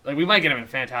waiting. Like we might get him in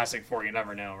Fantastic Four. You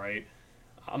never know, right?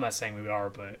 I'm not saying we are,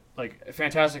 but like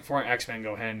Fantastic Four and X-Men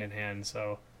go hand in hand.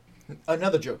 So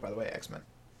another joke, by the way, X-Men.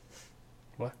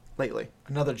 What? Lately,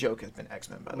 another joke has been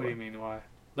X-Men. By the way. What do you mean? Why?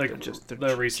 Like they're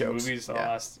the recent jokes. Movies, the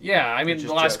last. Yeah, I mean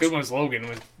the last jokes. good one was Logan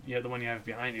with the one you have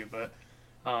behind you, but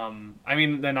I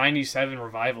mean the '97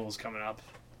 revival is coming up.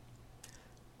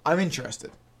 I'm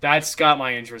interested. That's got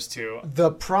my interest too.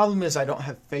 The problem is I don't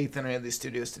have faith in any of these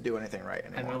studios to do anything right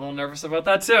anymore. I'm a little nervous about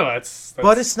that too.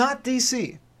 But it's not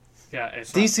DC. Yeah,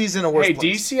 it's DC's in a worse place.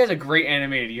 DC has a great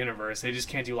animated universe. They just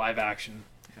can't do live action.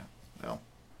 Yeah. Well,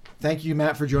 thank you,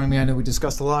 Matt, for joining me. I know we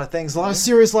discussed a lot of things. A lot of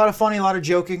serious, a lot of funny, a lot of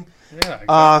joking. Yeah,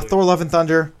 exactly. Thor: Love and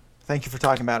Thunder. Thank you for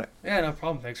talking about it. Yeah, no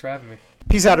problem. Thanks for having me.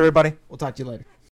 Peace out, everybody. We'll talk to you later.